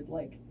weird,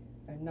 like,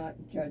 I'm not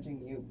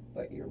judging you,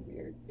 but you're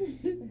weird.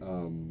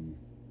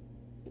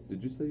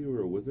 Did you say you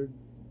were a wizard?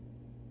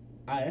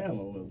 I am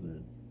a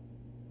wizard.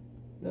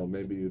 Well,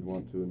 maybe you'd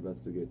want to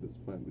investigate this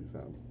plant we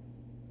found.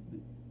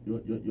 You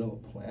have a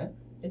plant?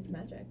 It's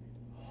magic.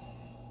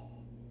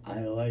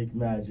 I like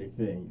magic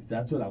things.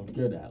 That's what I'm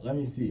good at. Let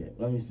me see it.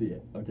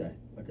 Okay.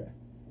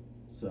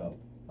 So,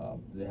 do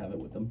they have it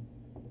with them?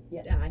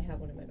 Yes. Yeah, I have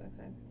one in my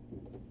backpack.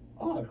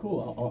 Oh,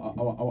 cool. I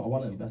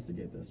want to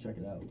investigate this. Check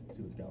it out.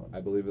 See what's going.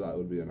 I believe that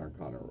would be an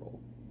Arcana roll.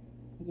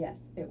 Yes,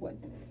 it would.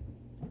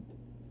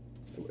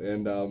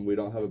 And we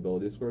don't have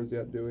ability scores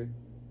yet, do we?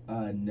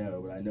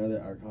 No, but I know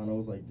that Arcana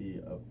was like the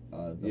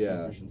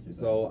Yeah, proficiency.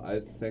 so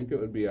I think it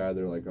would be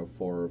either like a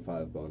 4 or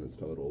 5 bonus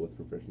total with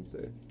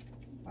proficiency.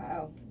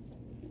 Wow.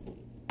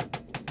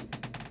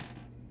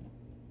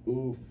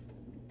 Oof.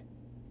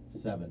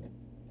 7.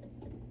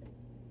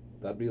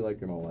 That'd be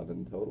like an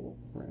 11 total,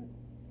 right?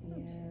 Yeah.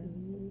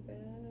 Too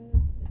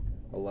bad.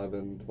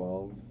 11,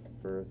 12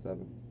 for a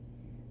 7.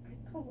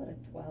 I'd call it a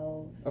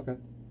 12. Okay.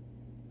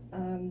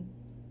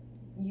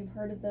 You've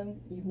heard of them,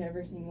 you've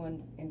never seen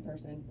one in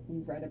person,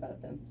 you've read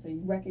about them, so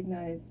you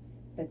recognize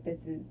that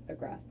this is a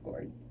grasp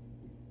gourd.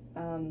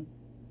 You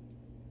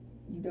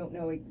don't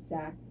know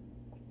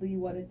exactly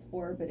what it's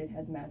for, but it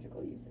has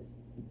magical uses.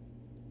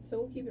 So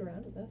we'll keep it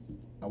around with us.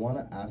 I want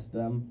to ask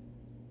them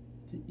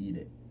to eat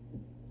it.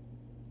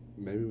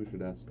 Maybe we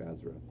should ask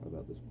Asra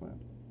about this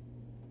plant.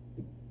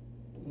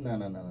 No.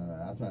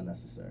 That's not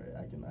necessary.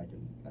 I can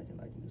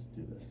just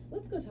do this.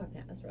 Let's go talk to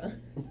Asra.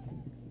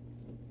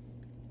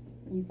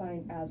 You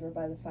find Asra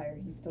by the fire.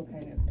 He's still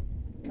kind of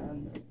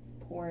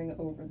poring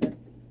over this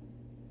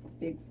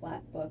big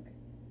flat book.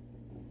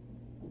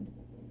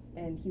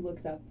 And he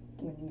looks up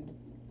when you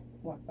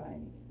walk by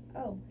and,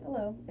 oh,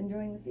 hello,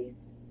 enjoying the feast?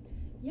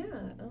 Yeah,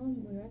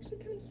 we were actually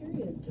kind of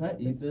curious. Can I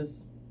about eat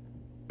this?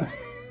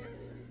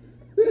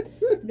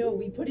 No,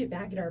 we put it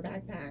back in our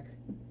backpack.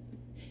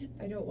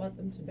 I don't want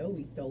them to know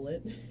we stole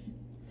it.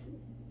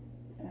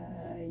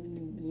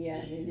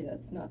 Yeah, maybe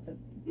that's not the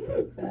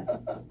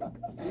best.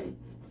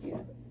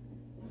 Yeah.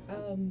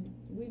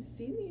 We've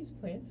seen these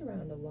plants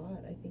around a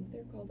lot. I think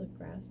they're called a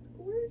grasp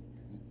gourd.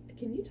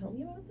 Can you tell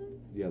me about them?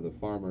 Yeah, the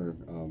farmer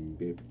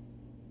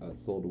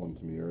sold one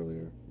to me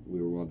earlier.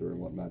 We were wondering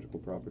what magical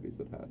properties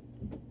it had.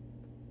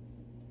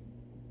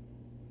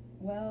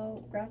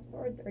 Well, grasp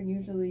gourds are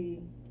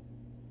usually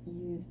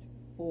used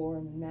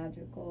for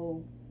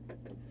magical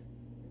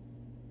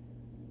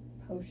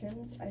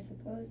potions, I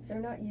suppose. They're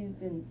not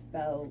used in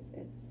spells.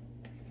 It's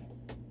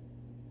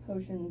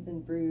potions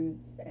and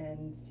brews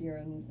and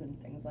serums and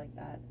things like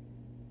that.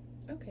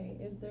 Okay,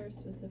 is there a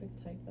specific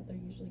type that they're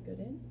usually good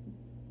in?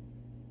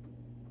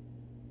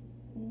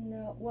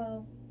 No,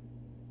 well,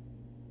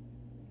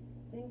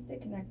 things to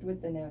connect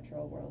with the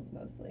natural world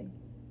mostly,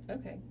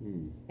 Okay,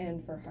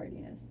 and for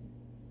hardiness.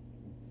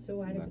 so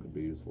why That could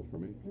be useful for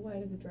me. why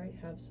do the Drite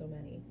have so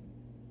many?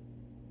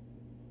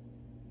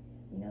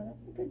 You know,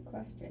 that's a good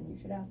question. You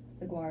should ask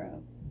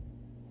Saguaro.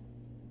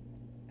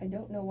 I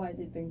don't know why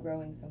they've been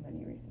growing so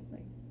many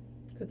recently.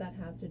 Could that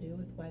have to do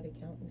with why the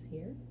Count was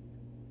here?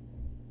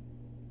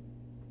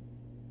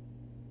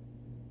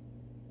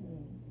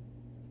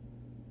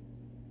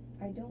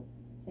 I don't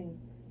think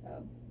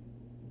so.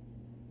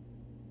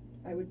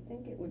 I would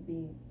think it would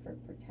be for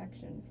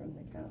protection from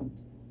the Count,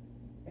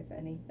 if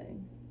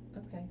anything.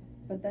 Okay.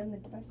 But then the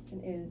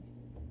question is,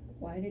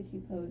 why did he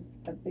pose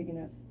a big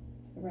enough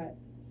threat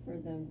for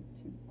them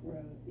to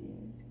grow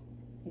these?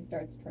 He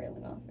starts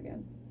trailing off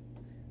again.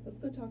 Let's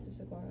go talk to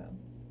Saguaro.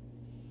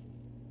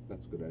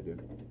 That's a good idea.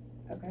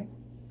 Okay.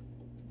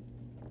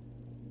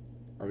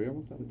 Are we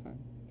almost out of time?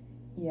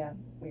 Yeah,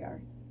 we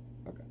are.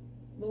 Okay.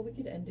 Well, we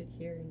could end it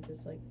here and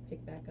just like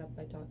pick back up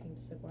by talking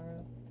to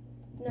Saguaro.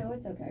 No,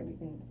 it's okay. We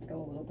can go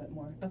a little bit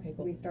more. Okay,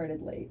 cool. We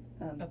started late.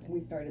 Okay.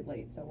 We started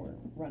late, so we're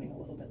running a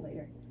little bit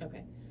later.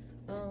 Okay.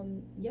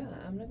 Yeah,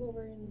 I'm gonna go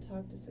over and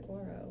talk to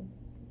Saguaro.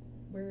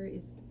 Where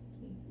is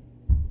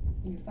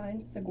he? You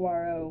find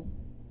Saguaro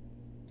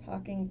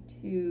talking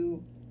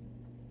to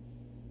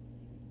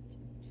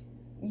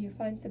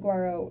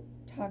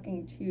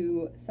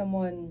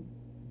someone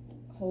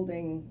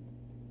holding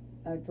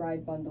a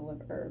dried bundle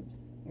of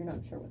herbs. You're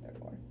not sure what they're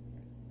for.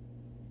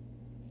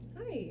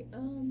 Hi,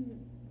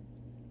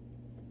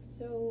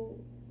 so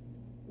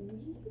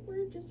we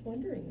were just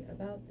wondering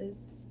about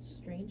this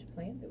strange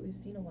plant that we've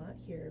seen a lot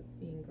here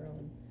being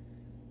grown.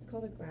 It's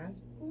called a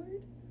grasp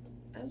gourd.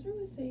 Asra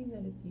was saying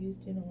that it's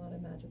used in a lot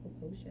of magical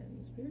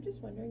potions. We were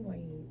just wondering why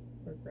you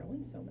were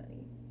growing so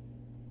many.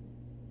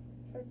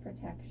 For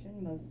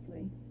protection,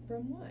 mostly.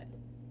 From what?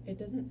 It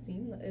doesn't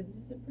seem like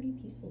this is a pretty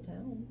peaceful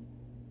town.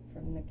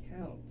 From the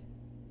Count.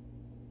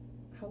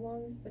 How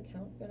long has the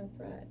Count been a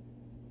threat?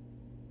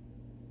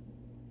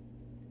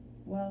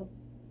 Well,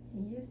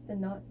 he used to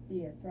not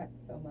be a threat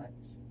so much,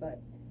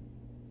 but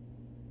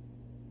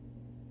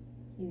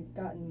he's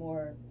gotten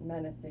more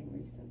menacing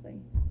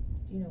recently.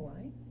 Do you know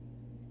why?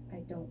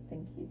 I don't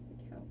think he's the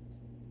Count.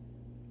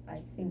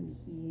 I think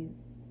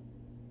he's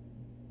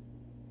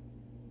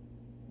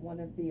one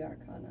of the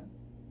Arcana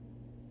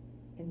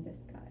in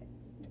disguise.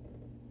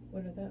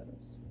 What are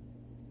those?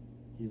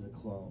 He's a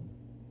clone.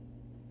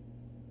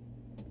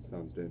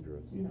 Sounds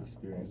dangerous. You have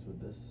experience with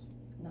this?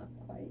 Not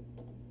quite.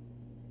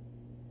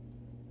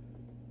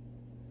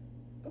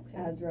 Okay.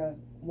 Asra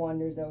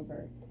wanders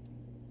over,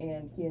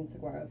 and he and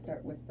Saguaro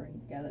start whispering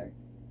together.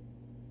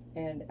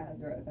 And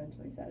Asra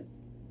eventually says,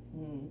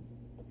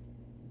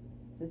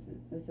 this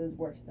is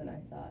worse than I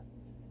thought.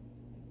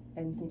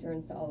 And he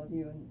turns to all of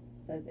you and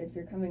says, if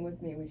you're coming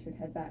with me, we should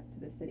head back to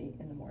the city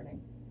in the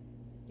morning.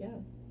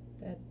 Yeah,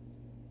 that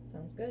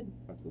sounds good.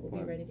 That's the We'll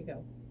plan. be ready to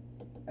go.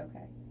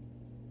 Okay.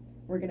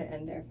 We're going to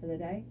end there for the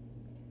day.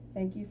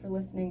 Thank you for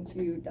listening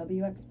to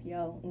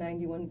WXPL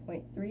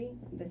 91.3.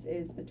 This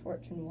is The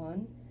Torch and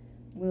Wand.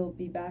 We'll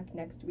be back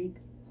next week,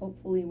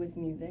 hopefully with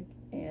music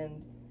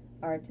and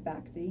our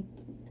tabaxi.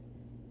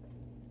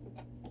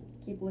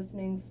 Keep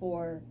listening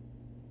for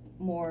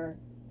more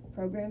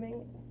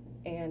programming,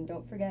 and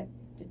don't forget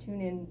to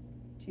tune in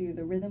to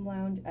the Rhythm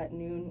Lounge at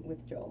noon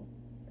with Joel.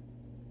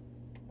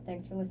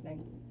 Thanks for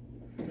listening.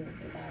 I'm gonna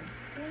say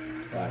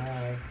bye.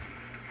 Bye.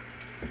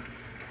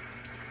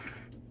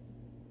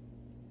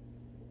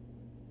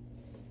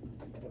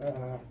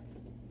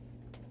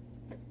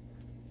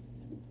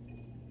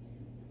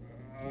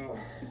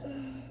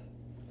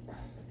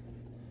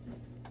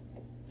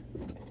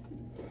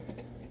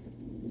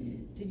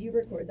 Did you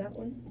record that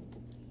one?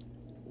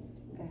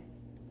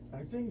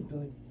 Acting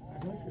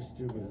like you're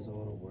stupid is a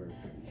lot of work.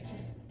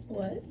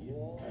 What?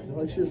 Acting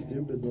like you're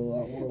stupid is a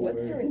lot more work.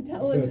 What's your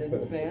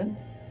intelligence, man?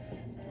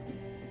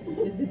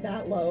 Is it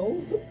that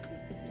low?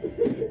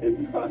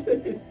 It's not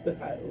that it's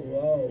that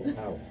low.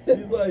 Ow.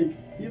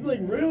 He's like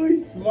really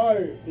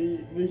smart,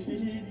 but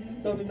he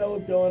doesn't know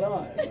what's going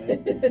on.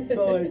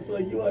 So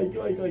you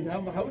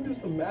have him do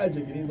some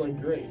magic, and he's like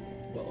great.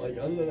 But like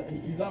other than that,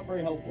 he's not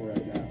very helpful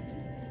right now.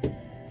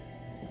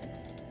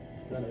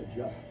 Gotta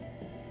adjust.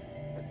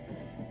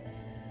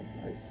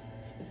 Nice.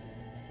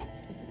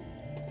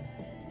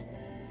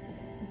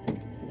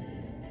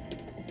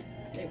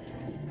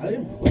 I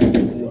didn't plan to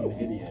be an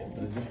idiot,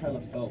 but it just kind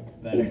of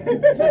felt better.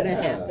 It kind of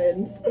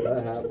happened.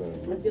 That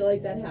happened. I feel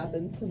like that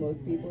happens to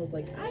most people. It's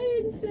like, I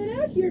didn't set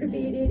out here to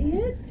be an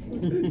idiot.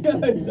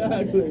 Yeah,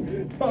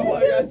 exactly. Oh my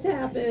It just God.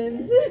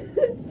 happened.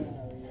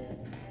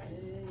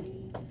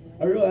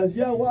 I realized,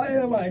 yeah, why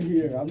am I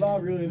here? I'm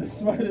not really the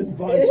smartest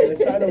bunch. It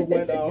kind of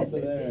went off of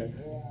there.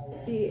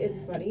 See,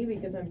 it's funny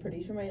because I'm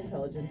pretty sure my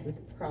intelligence is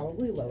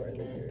probably lower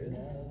than yours.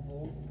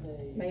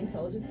 My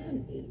intelligence is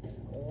an 8.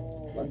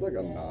 Mine's like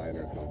a 9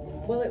 or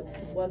something. Well, it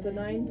was a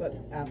 9, but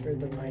after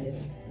the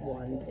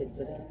 -1, it's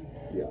an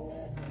 8. Yeah.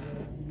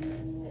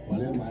 Why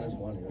did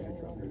 -1? You like a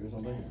drunkard or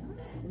something?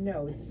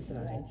 No, it's a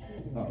 9.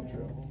 Oh,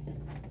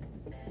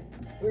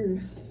 true.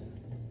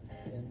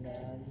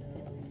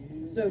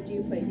 So, do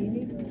you play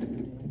D&D?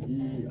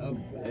 A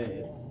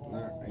bit.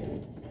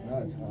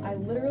 Not a ton. I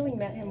literally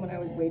met him when I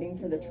was waiting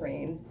for the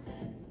train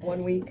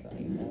one week,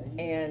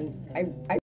 and I